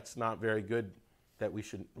 So that's not very good that we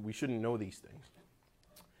shouldn't know these things.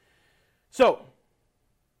 So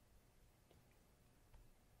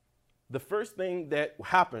the first thing that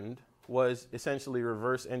happened was essentially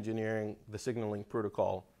reverse engineering the signaling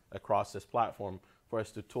protocol across this platform for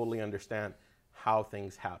us to totally understand how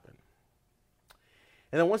things happen.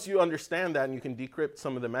 And then once you understand that and you can decrypt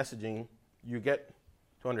some of the messaging, you get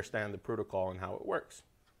to understand the protocol and how it works.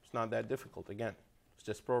 It's not that difficult. Again, it's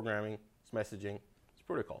just programming, it's messaging, it's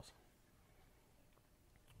protocols.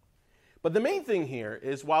 But the main thing here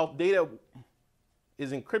is while data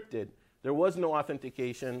is encrypted, there was no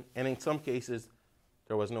authentication, and in some cases,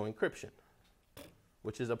 there was no encryption,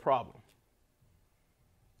 which is a problem.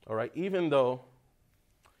 All right, even though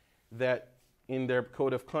that in their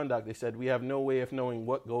code of conduct, they said, we have no way of knowing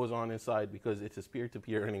what goes on inside because it is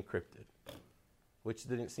peer-to-peer and encrypted, which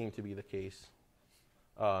didn't seem to be the case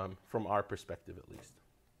from our perspective, at least.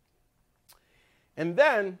 And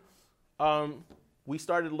then we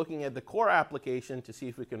started looking at the core application to see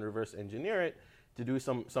if we can reverse engineer it to do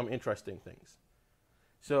some interesting things.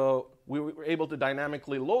 So we were able to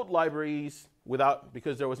dynamically load libraries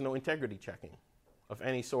because there was no integrity checking of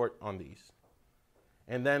any sort on these.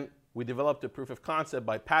 And then we developed a proof of concept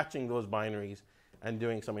by patching those binaries and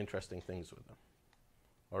doing some interesting things with them.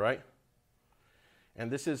 All right? And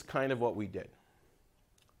this is kind of what we did.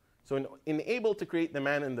 So in able to create the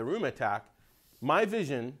man in the room attack, my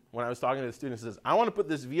vision when I was talking to the students is, I want to put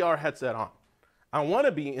this VR headset on. I want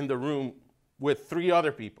to be in the room with 3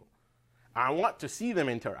 other people. I want to see them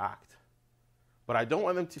interact. But I don't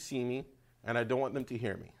want them to see me, and I don't want them to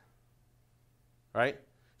hear me. Right?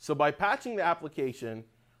 So by patching the application,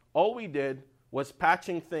 all we did was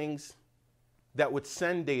patching things that would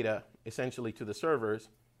send data essentially to the servers,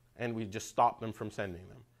 and we just stopped them from sending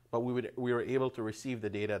them. But we were able to receive the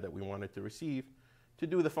data that we wanted to receive to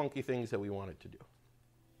do the funky things that we wanted to do.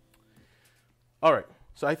 All right,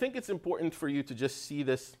 so I think it's important for you to just see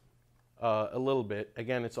this a little bit.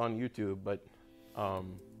 Again, it's on YouTube, but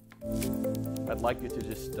I'd like you to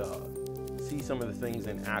just see some of the things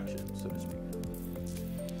in action, so to speak.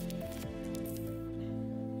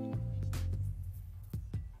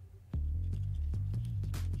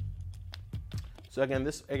 So again,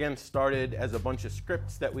 this started as a bunch of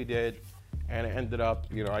scripts that we did, and it ended up,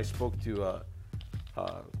 I spoke to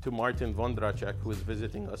Martin Vondracek, who is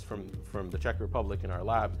visiting us from the Czech Republic in our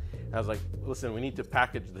lab. And I was like, listen, we need to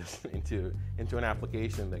package this into an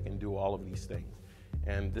application that can do all of these things.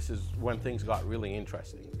 And this is when things got really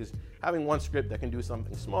interesting, because having one script that can do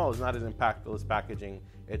something small is not as impactful as packaging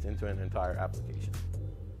it into an entire application.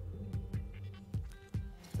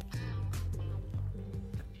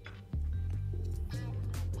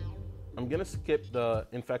 I'm going to skip the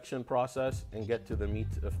infection process and get to the meat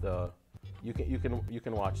of you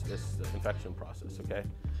can watch this infection process, okay?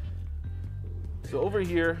 So over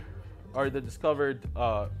here are the discovered,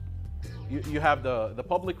 you have the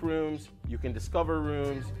public rooms, you can discover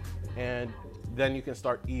rooms, and then you can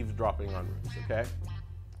start eavesdropping on rooms, okay?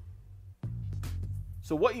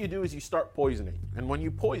 So what you do is you start poisoning. And when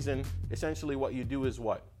you poison, essentially what you do is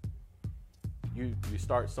what? You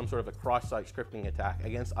start some sort of a cross-site scripting attack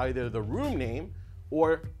against either the room name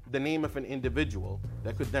or the name of an individual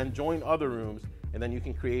that could then join other rooms, and then you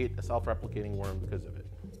can create a self-replicating worm because of it.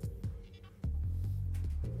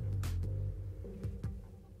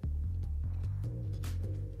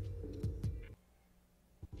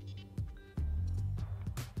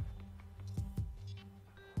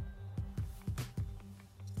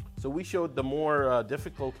 So we showed the more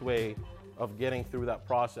difficult way of getting through that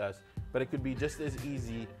process, but it could be just as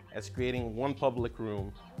easy as creating one public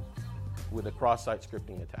room with a cross-site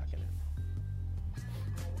scripting attack in it.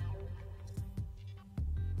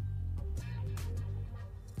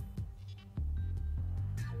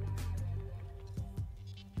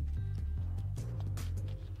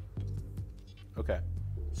 Okay,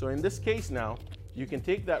 so in this case now, you can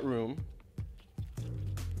take that room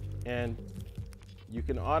and you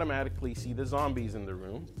can automatically see the zombies in the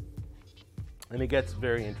room, and it gets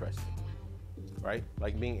very interesting, right?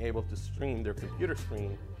 Like being able to stream their computer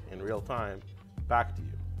screen in real time back to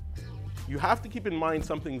you. You have to keep in mind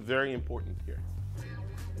something very important here.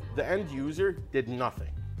 The end user did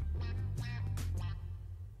nothing.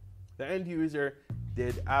 The end user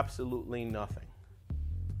did absolutely nothing,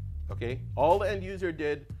 okay? All the end user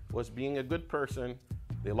did was being a good person.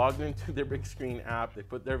 They logged into their big screen app, they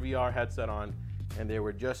put their VR headset on, and they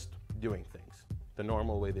were just doing things the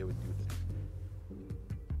normal way they would do things.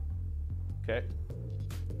 Okay?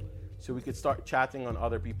 So we could start chatting on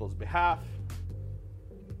other people's behalf.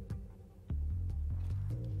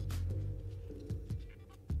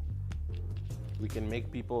 We can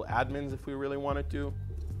make people admins if we really wanted to.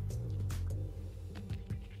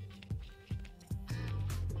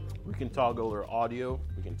 We can toggle their audio.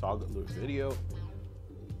 We can toggle their video.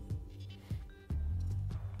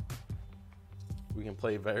 We can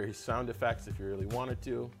play various sound effects if you really wanted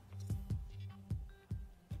to.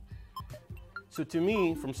 So to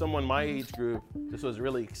me, from someone my age group, this was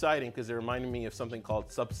really exciting because it reminded me of something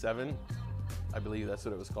called Sub 7. I believe that's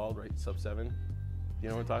what it was called, right? Sub 7. Do you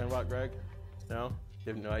know what I'm talking about, Greg? No?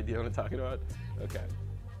 You have no idea what I'm talking about? Okay.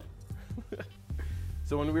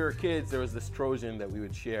 So when we were kids, there was this Trojan that we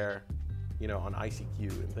would share, you know, on ICQ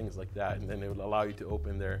and things like that, and then it would allow you to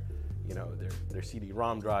open their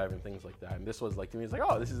CD-ROM drive and things like that. And this was like, to me, it's like,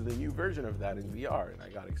 oh, this is the new version of that in VR, and I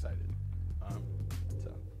got excited.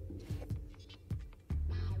 So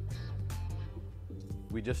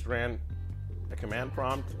we just ran a command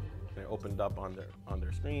prompt, and it opened up on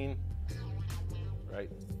their screen,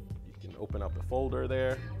 right? You can open up a folder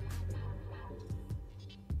there.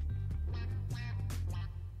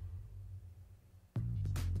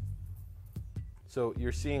 So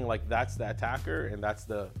you're seeing like that's the attacker and that's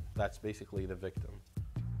basically the victim,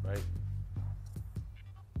 right?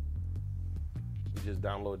 We just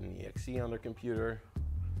download an exe on their computer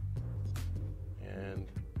and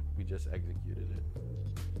we just executed it.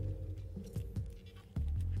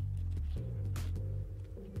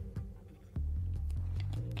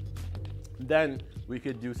 Then we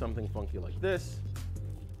could do something funky like this,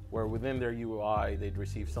 where within their UI they'd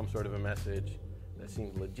receive some sort of a message that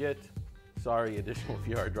seemed legit. Sorry, additional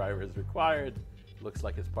VR driver is required. Looks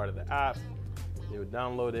like it's part of the app. They would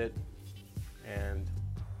download it, and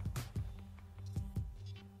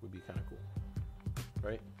would be kind of cool,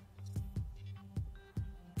 right?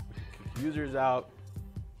 We could kick users out.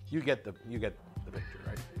 You get the picture,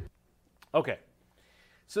 right? Okay.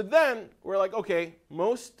 So then we're like, okay,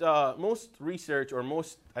 most research or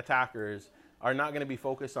most attackers are not going to be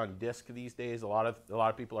focused on disk these days. A lot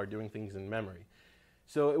of people are doing things in memory.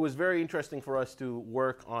 So it was very interesting for us to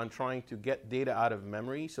work on trying to get data out of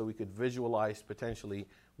memory so we could visualize potentially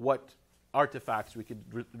what artifacts we could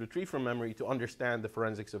retrieve from memory to understand the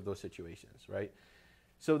forensics of those situations, right?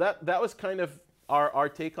 So that was kind of our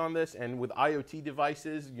take on this. And with IoT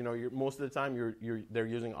devices, you know, most of the time they're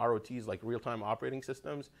using ROTs, like real-time operating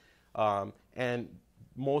systems, and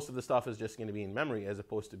most of the stuff is just going to be in memory as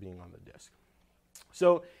opposed to being on the disk.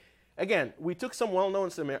 So again, we took some well-known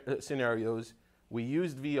scenarios. We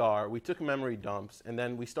used VR, we took memory dumps, and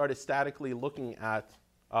then we started statically looking at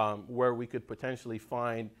where we could potentially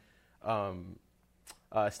find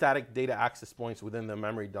static data access points within the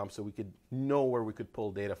memory dump so we could know where we could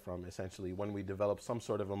pull data from, essentially, when we developed some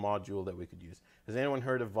sort of a module that we could use. Has anyone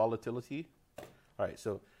heard of volatility? All right,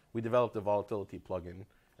 so we developed a volatility plugin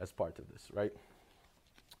as part of this, right?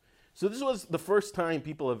 So this was the first time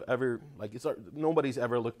people have ever, nobody's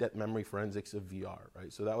ever looked at memory forensics of VR,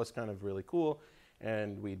 right? So that was kind of really cool,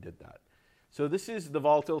 and we did that. So this is the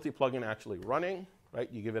volatility plugin actually running, right?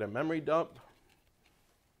 You give it a memory dump.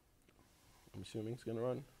 I'm assuming it's going to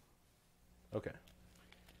run. Okay.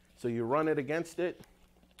 So you run it against it.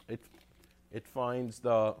 It finds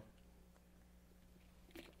the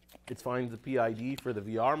PID for the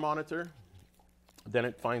VR monitor. Then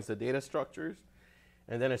it finds the data structures.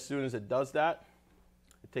 And then as soon as it does that,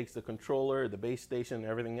 it takes the controller, the base station, and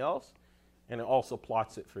everything else, and it also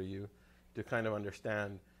plots it for you to kind of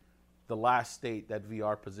understand the last state that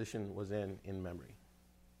VR position was in memory,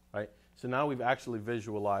 right? So now we've actually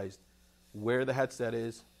visualized where the headset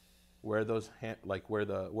is, where those where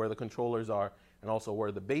the controllers are, and also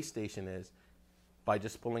where the base station is by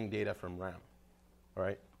just pulling data from RAM, all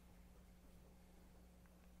right?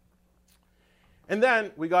 And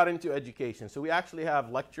then we got into education. So we actually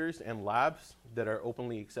have lectures and labs that are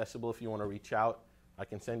openly accessible if you want to reach out. I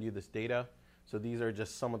can send you this data. So these are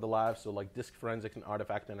just some of the labs. So like disk forensics and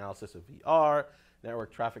artifact analysis of VR,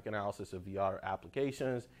 network traffic analysis of VR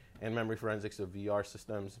applications, and memory forensics of VR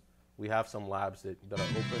systems. We have some labs that are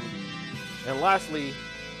open. And lastly,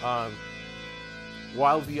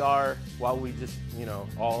 while we just,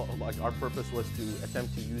 our purpose was to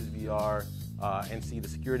attempt to use VR and see the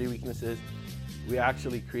security weaknesses, we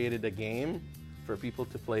actually created a game for people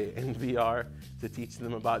to play in VR to teach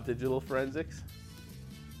them about digital forensics.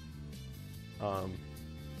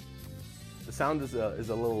 The sound is a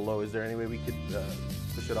little low. Is there any way we could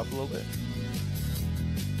push it up a little bit?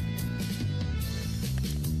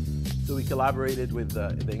 So we collaborated with the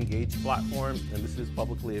Engage platform, and this is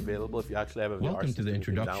publicly available if you actually have a VR Welcome system, to the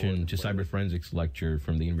introduction to cyber forensics lecture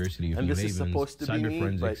from the University of New Haven's Cyber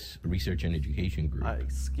Forensics Research and Education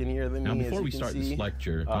Group. Skinnier than now, me, before we start this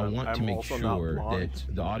lecture, I want to make sure that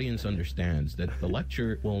the audience understands that the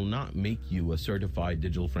lecture will not make you a certified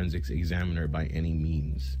digital forensics examiner by any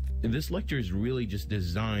means. This lecture is really just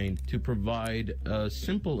designed to provide a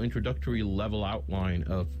simple introductory level outline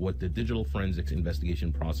of what the digital forensics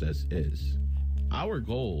investigation process is. Our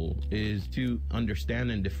goal is to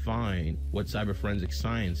understand and define what cyber forensic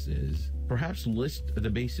science is, perhaps list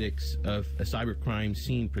the basics of a cybercrime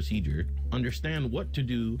scene procedure, understand what to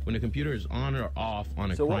do when a computer is on or off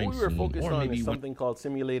on a crime scene. So what we were focused on is something called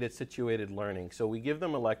simulated situated learning. So we give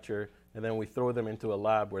them a lecture, and then we throw them into a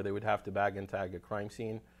lab where they would have to bag and tag a crime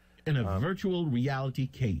scene. In a virtual reality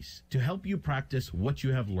case to help you practice what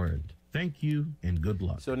you have learned. Thank you and good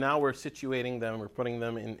luck. So now we're situating them, we're putting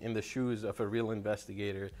them in the shoes of a real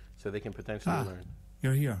investigator so they can potentially learn.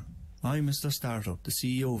 You're here. I'm Mr. Startup, the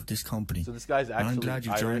CEO of this company. So this guy's actually I'm glad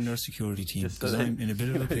you joined our security team because I'm in a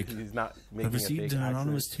bit of a pickle. I've received an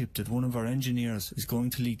anonymous tip that one of our engineers is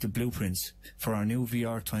going to leak the blueprints for our new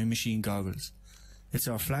VR time machine goggles. It's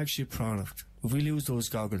our flagship product. If we lose those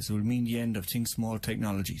goggles, it will mean the end of Think Small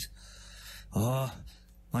Technologies. I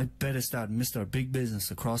bet it's that Mr. Big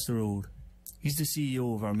Business across the road. He's the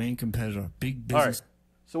CEO of our main competitor, Big Business. All right.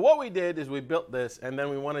 So what we did is we built this, and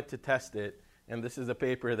then we wanted to test it. And this is a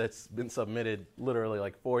paper that's been submitted literally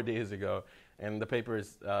like 4 days ago. And the paper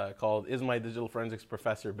is called, Is My Digital Forensics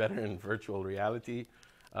Professor Better in Virtual Reality?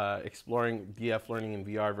 Exploring DF learning in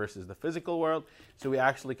VR versus the physical world. So we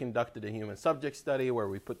actually conducted a human subject study where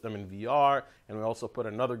we put them in VR, and we also put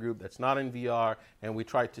another group that's not in VR, and we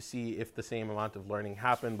tried to see if the same amount of learning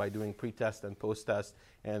happened by doing pre-test and post-test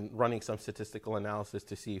and running some statistical analysis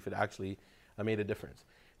to see if it actually made a difference.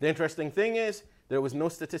 The interesting thing is there was no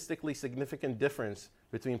statistically significant difference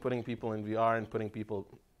between putting people in VR and putting people,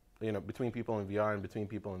 between people in VR and between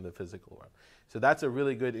people in the physical world. So that's a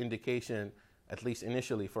really good indication, at least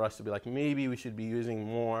initially, for us to be like, maybe we should be using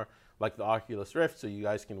more like the Oculus Rift so you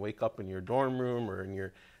guys can wake up in your dorm room or in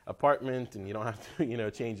your apartment and you don't have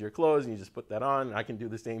to change your clothes and you just put that on. I can do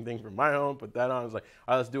the same thing from my home, put that on. It's like,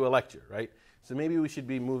 all right, let's do a lecture, right? So maybe we should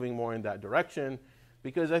be moving more in that direction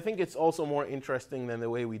because I think it's also more interesting than the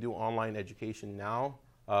way we do online education now,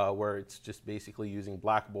 where it's just basically using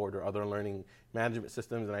Blackboard or other learning management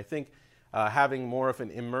systems. And I think having more of an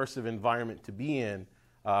immersive environment to be in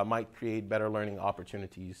might create better learning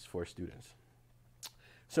opportunities for students.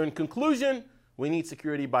 So in conclusion, we need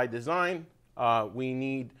security by design. We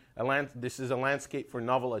need this is a landscape for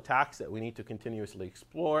novel attacks that we need to continuously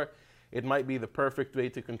explore. It might be the perfect way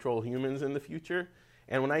to control humans in the future.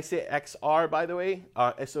 And when I say XR, by the way,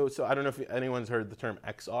 so I don't know if anyone's heard the term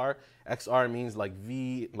XR. XR means like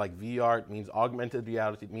VR, it means augmented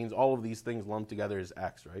reality, it means all of these things lumped together is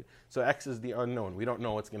X, right? So X is the unknown. We don't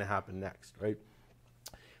know what's going to happen next, right?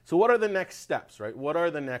 So what are the next steps, right? What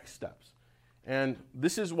are the next steps? And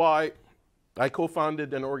this is why I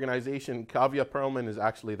co-founded an organization. Kavya Perlman is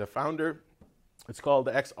actually the founder. It's called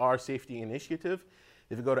the XR Safety Initiative.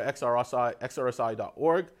 If you go to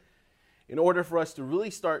xrsi.org, in order for us to really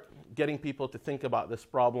start getting people to think about this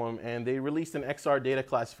problem, and they released an XR data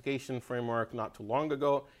classification framework not too long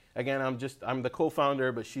ago. Again, I'm the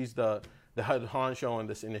co-founder, but she's the head honcho on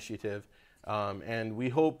this initiative. And we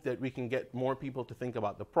hope that we can get more people to think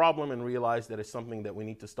about the problem and realize that it's something that we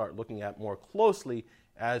need to start looking at more closely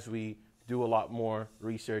as we do a lot more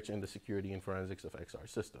research in the security and forensics of XR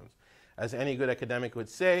systems. As any good academic would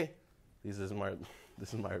say, this is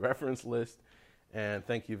my reference list. And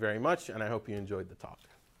thank you very much, and I hope you enjoyed the talk.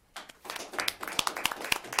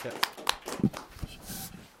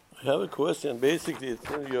 Yes. I have a question. Basically, it's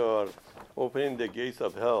you're opening the gates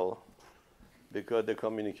of hell because the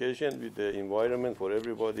communication with the environment for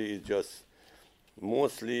everybody is just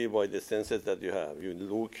mostly by the senses that you have. You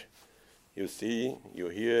look, you see, you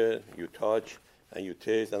hear, you touch, and you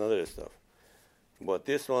taste and other stuff. But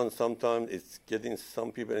this one, sometimes it's getting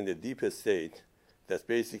some people in the deepest state that's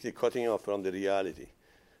basically cutting off from the reality.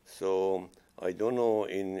 So I don't know,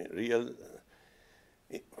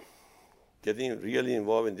 getting really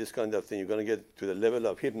involved in this kind of thing, you're going to get to the level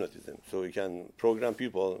of hypnotism. So you can program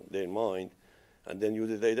people, their mind, and then use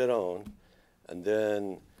it later on. And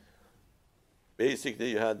then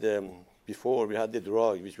basically you had before we had the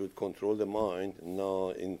drug which would control the mind.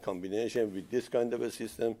 Now in combination with this kind of a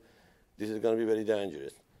system, this is going to be very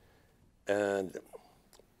dangerous. And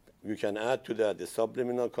you can add to that the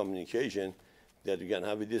subliminal communication that you can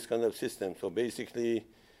have with this kind of system. So basically,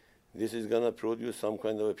 this is going to produce some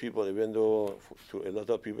kind of a people, even though to a lot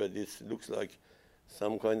of people this looks like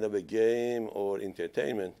some kind of a game or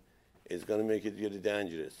entertainment, it's going to make it really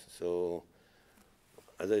dangerous. So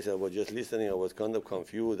as I said, I was just listening, I was kind of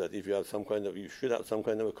confused that if you have some kind of, you should have some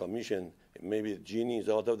kind of a commission, maybe the genie is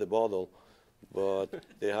out of the bottle, but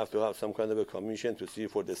they have to have some kind of a commission to see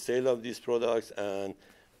for the sale of these products and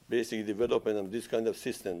basically development of this kind of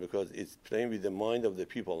system, because it's playing with the mind of the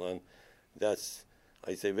people, and that's,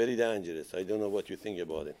 I say, very dangerous. I don't know what you think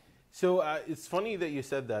about it. So it's funny that you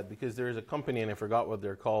said that, because there's a company, and I forgot what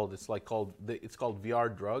they're called. It's called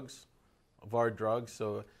VR Drugs, VAR Drugs.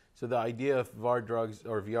 So the idea of VAR Drugs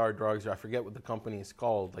or VR Drugs, or I forget what the company is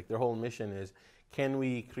called. Like their whole mission is, can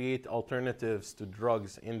we create alternatives to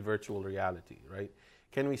drugs in virtual reality, right?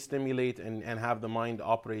 Can we stimulate and have the mind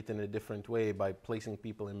operate in a different way by placing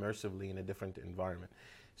people immersively in a different environment?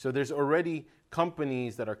 So there's already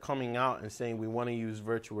companies that are coming out and saying we want to use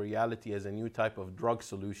virtual reality as a new type of drug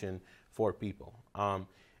solution for people.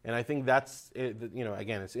 And I think that's,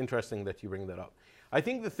 again, it's interesting that you bring that up. I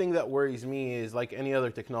think the thing that worries me is, like any other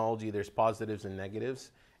technology, there's positives and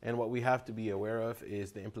negatives. And what we have to be aware of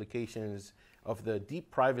is the implications of the deep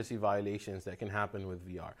privacy violations that can happen with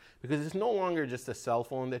VR. Because it's no longer just a cell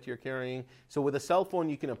phone that you're carrying. So with a cell phone,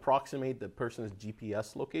 you can approximate the person's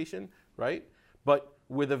GPS location, right? But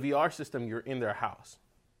with a VR system, you're in their house,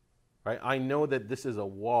 right? I know that this is a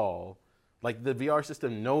wall. Like the VR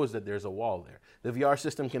system knows that there's a wall there. The VR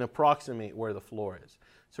system can approximate where the floor is.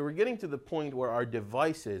 So we're getting to the point where our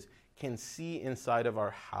devices can see inside of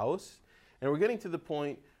our house. And we're getting to the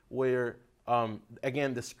point where,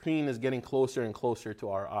 again, the screen is getting closer and closer to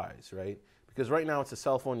our eyes, right? Because right now it's a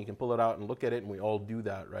cell phone, you can pull it out and look at it, and we all do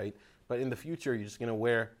that, right? But in the future, you're just going to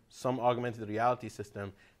wear some augmented reality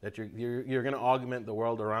system that you're going to augment the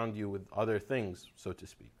world around you with other things, so to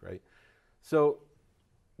speak, right? So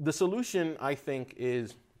the solution, I think,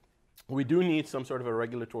 is we do need some sort of a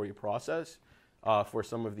regulatory process for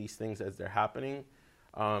some of these things as they're happening.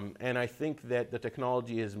 And I think that the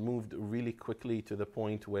technology has moved really quickly to the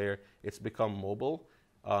point where it's become mobile,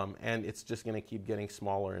 and it's just going to keep getting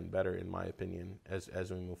smaller and better, in my opinion,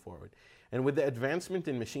 as we move forward. And with the advancement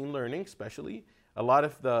in machine learning, especially, a lot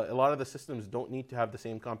of the systems don't need to have the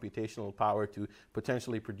same computational power to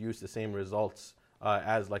potentially produce the same results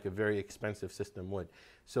as like a very expensive system would.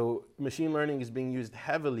 So machine learning is being used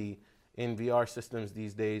heavily in VR systems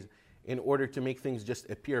these days in order to make things just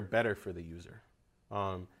appear better for the user.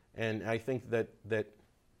 And I think that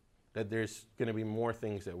there's going to be more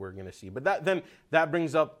things that we're going to see. But that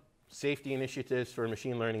brings up safety initiatives for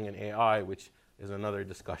machine learning and AI, which is another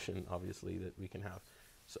discussion, obviously, that we can have.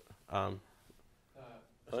 So,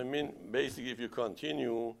 I mean, basically, if you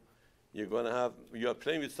continue, you are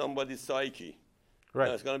playing with somebody's psyche. Right.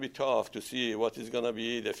 And it's going to be tough to see what is going to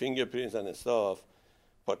be the fingerprints and stuff,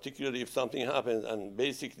 particularly if something happens, and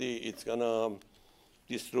basically it's going to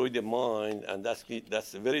destroy the mind, and that's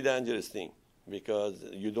a very dangerous thing, because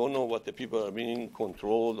you don't know what the people are being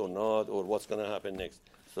controlled or not, or what's going to happen next.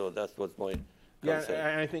 So that's what my Yeah,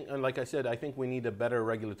 and I think, like I said, I think we need a better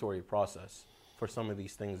regulatory process for some of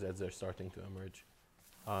these things as they're starting to emerge.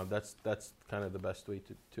 That's kind of the best way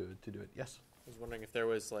to do it. Yes? I was wondering if there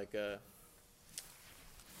was like a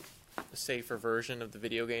safer version of the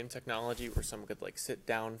video game technology where someone could like sit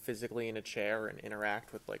down physically in a chair and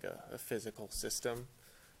interact with like a physical system,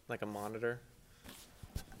 like a monitor.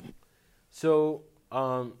 So,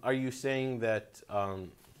 are you saying that...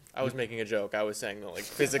 I was making a joke. I was saying that like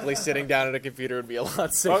physically sitting down at a computer would be a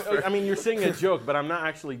lot safer. I mean, you're saying a joke, but I'm not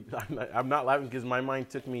actually, I'm not laughing because my mind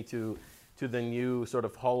took me to the new sort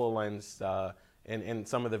of HoloLens and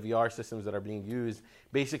some of the VR systems that are being used.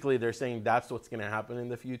 Basically, they're saying that's what's going to happen in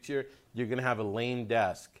the future. You're going to have a lame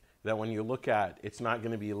desk that when you look at, it's not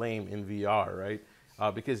going to be lame in VR,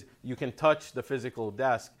 right? Because you can touch the physical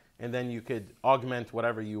desk and then you could augment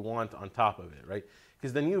whatever you want on top of it, right?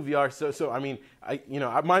 Because the new VR, so I mean,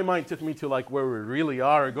 my mind took me to like where we really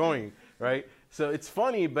are going, right? So it's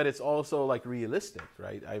funny, but it's also like realistic,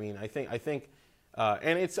 right? I mean, I think,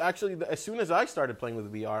 and it's actually, as soon as I started playing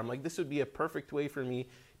with VR, I'm like, this would be a perfect way for me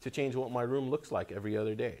to change what my room looks like every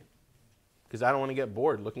other day. Because I don't want to get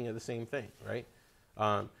bored looking at the same thing, right?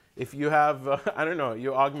 If you have, I don't know,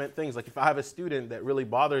 you augment things. Like if I have a student that really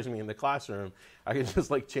bothers me in the classroom, I can just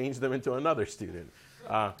like change them into another student.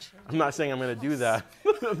 I'm not saying I'm going to do that.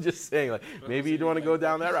 I'm just saying, like, maybe you don't want to go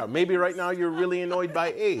down that route. Maybe right now you're really annoyed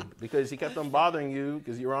by Abe because he kept on bothering you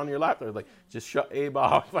because you were on your laptop. Like, just shut Abe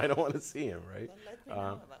off. I don't want to see him, right?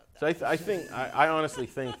 So I honestly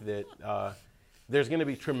think that there's going to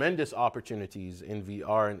be tremendous opportunities in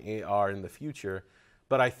VR and AR in the future,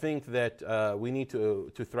 but I think that we need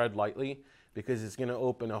to tread lightly because it's going to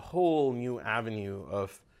open a whole new avenue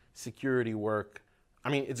of security work. I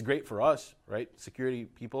mean, it's great for us, right? Security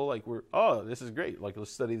people, like this is great. Like,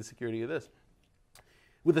 let's study the security of this.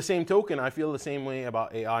 With the same token, I feel the same way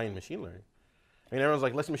about AI and machine learning. I mean, everyone's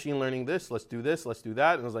like, let's machine learning this, let's do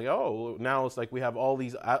that. And it's like, oh, now it's like we have all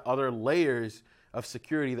these other layers of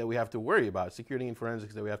security that we have to worry about, security and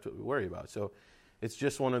forensics that we have to worry about. So it's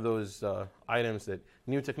just one of those items that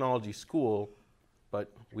new technology school,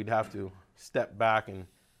 but we'd have to step back and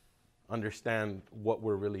understand what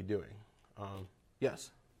we're really doing.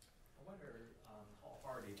 Yes? I wonder how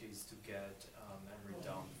hard it is to get memory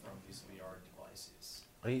dump from these VR devices.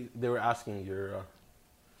 They were asking your...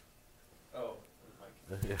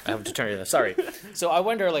 I have to turn it on. Sorry. So I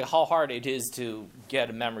wonder like how hard it is to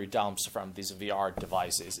get memory dumps from these VR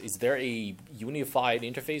devices. Is there a unified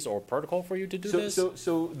interface or protocol for you to do this?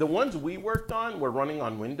 So the ones we worked on were running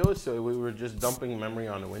on Windows, so we were just dumping memory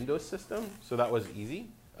on a Windows system, so that was easy.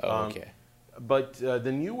 Oh, okay. But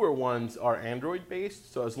the newer ones are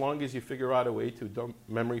Android-based, so as long as you figure out a way to dump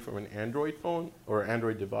memory from an Android phone or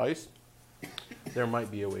Android device, there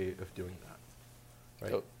might be a way of doing that.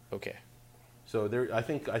 Right? Oh, okay. So I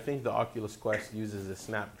think the Oculus Quest uses a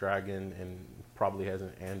Snapdragon and probably has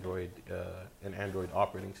an Android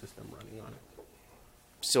operating system running on it.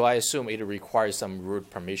 So I assume it requires some root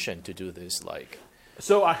permission to do this, like.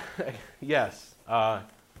 So yes.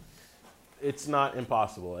 It's not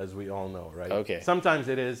impossible, as we all know, right? Okay. Sometimes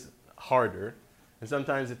it is harder, and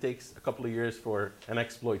sometimes it takes a couple of years for an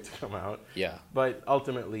exploit to come out. Yeah. But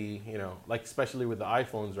ultimately, like especially with the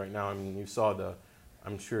iPhones right now, I mean, you saw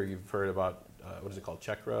I'm sure you've heard about, what is it called,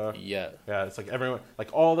 Chekra? Yeah. Yeah, it's like everyone,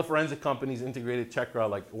 like all the forensic companies integrated Chekra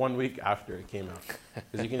like 1 week after it came out.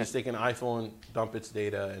 Because you can just take an iPhone, dump its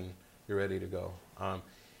data, and you're ready to go.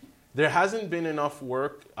 There hasn't been enough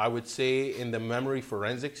work, I would say, in the memory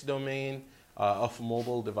forensics domain of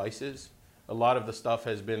mobile devices. A lot of the stuff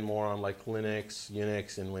has been more on like Linux,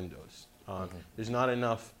 Unix, and Windows. There's not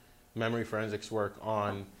enough memory forensics work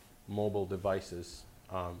on mobile devices.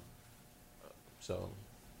 So,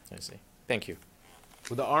 I see. Thank you.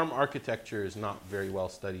 Well, the ARM architecture is not very well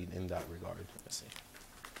studied in that regard. I see.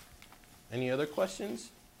 Any other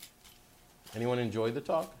questions? Anyone enjoy the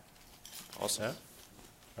talk? Awesome. Yeah?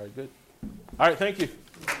 All right, good. All right, thank you.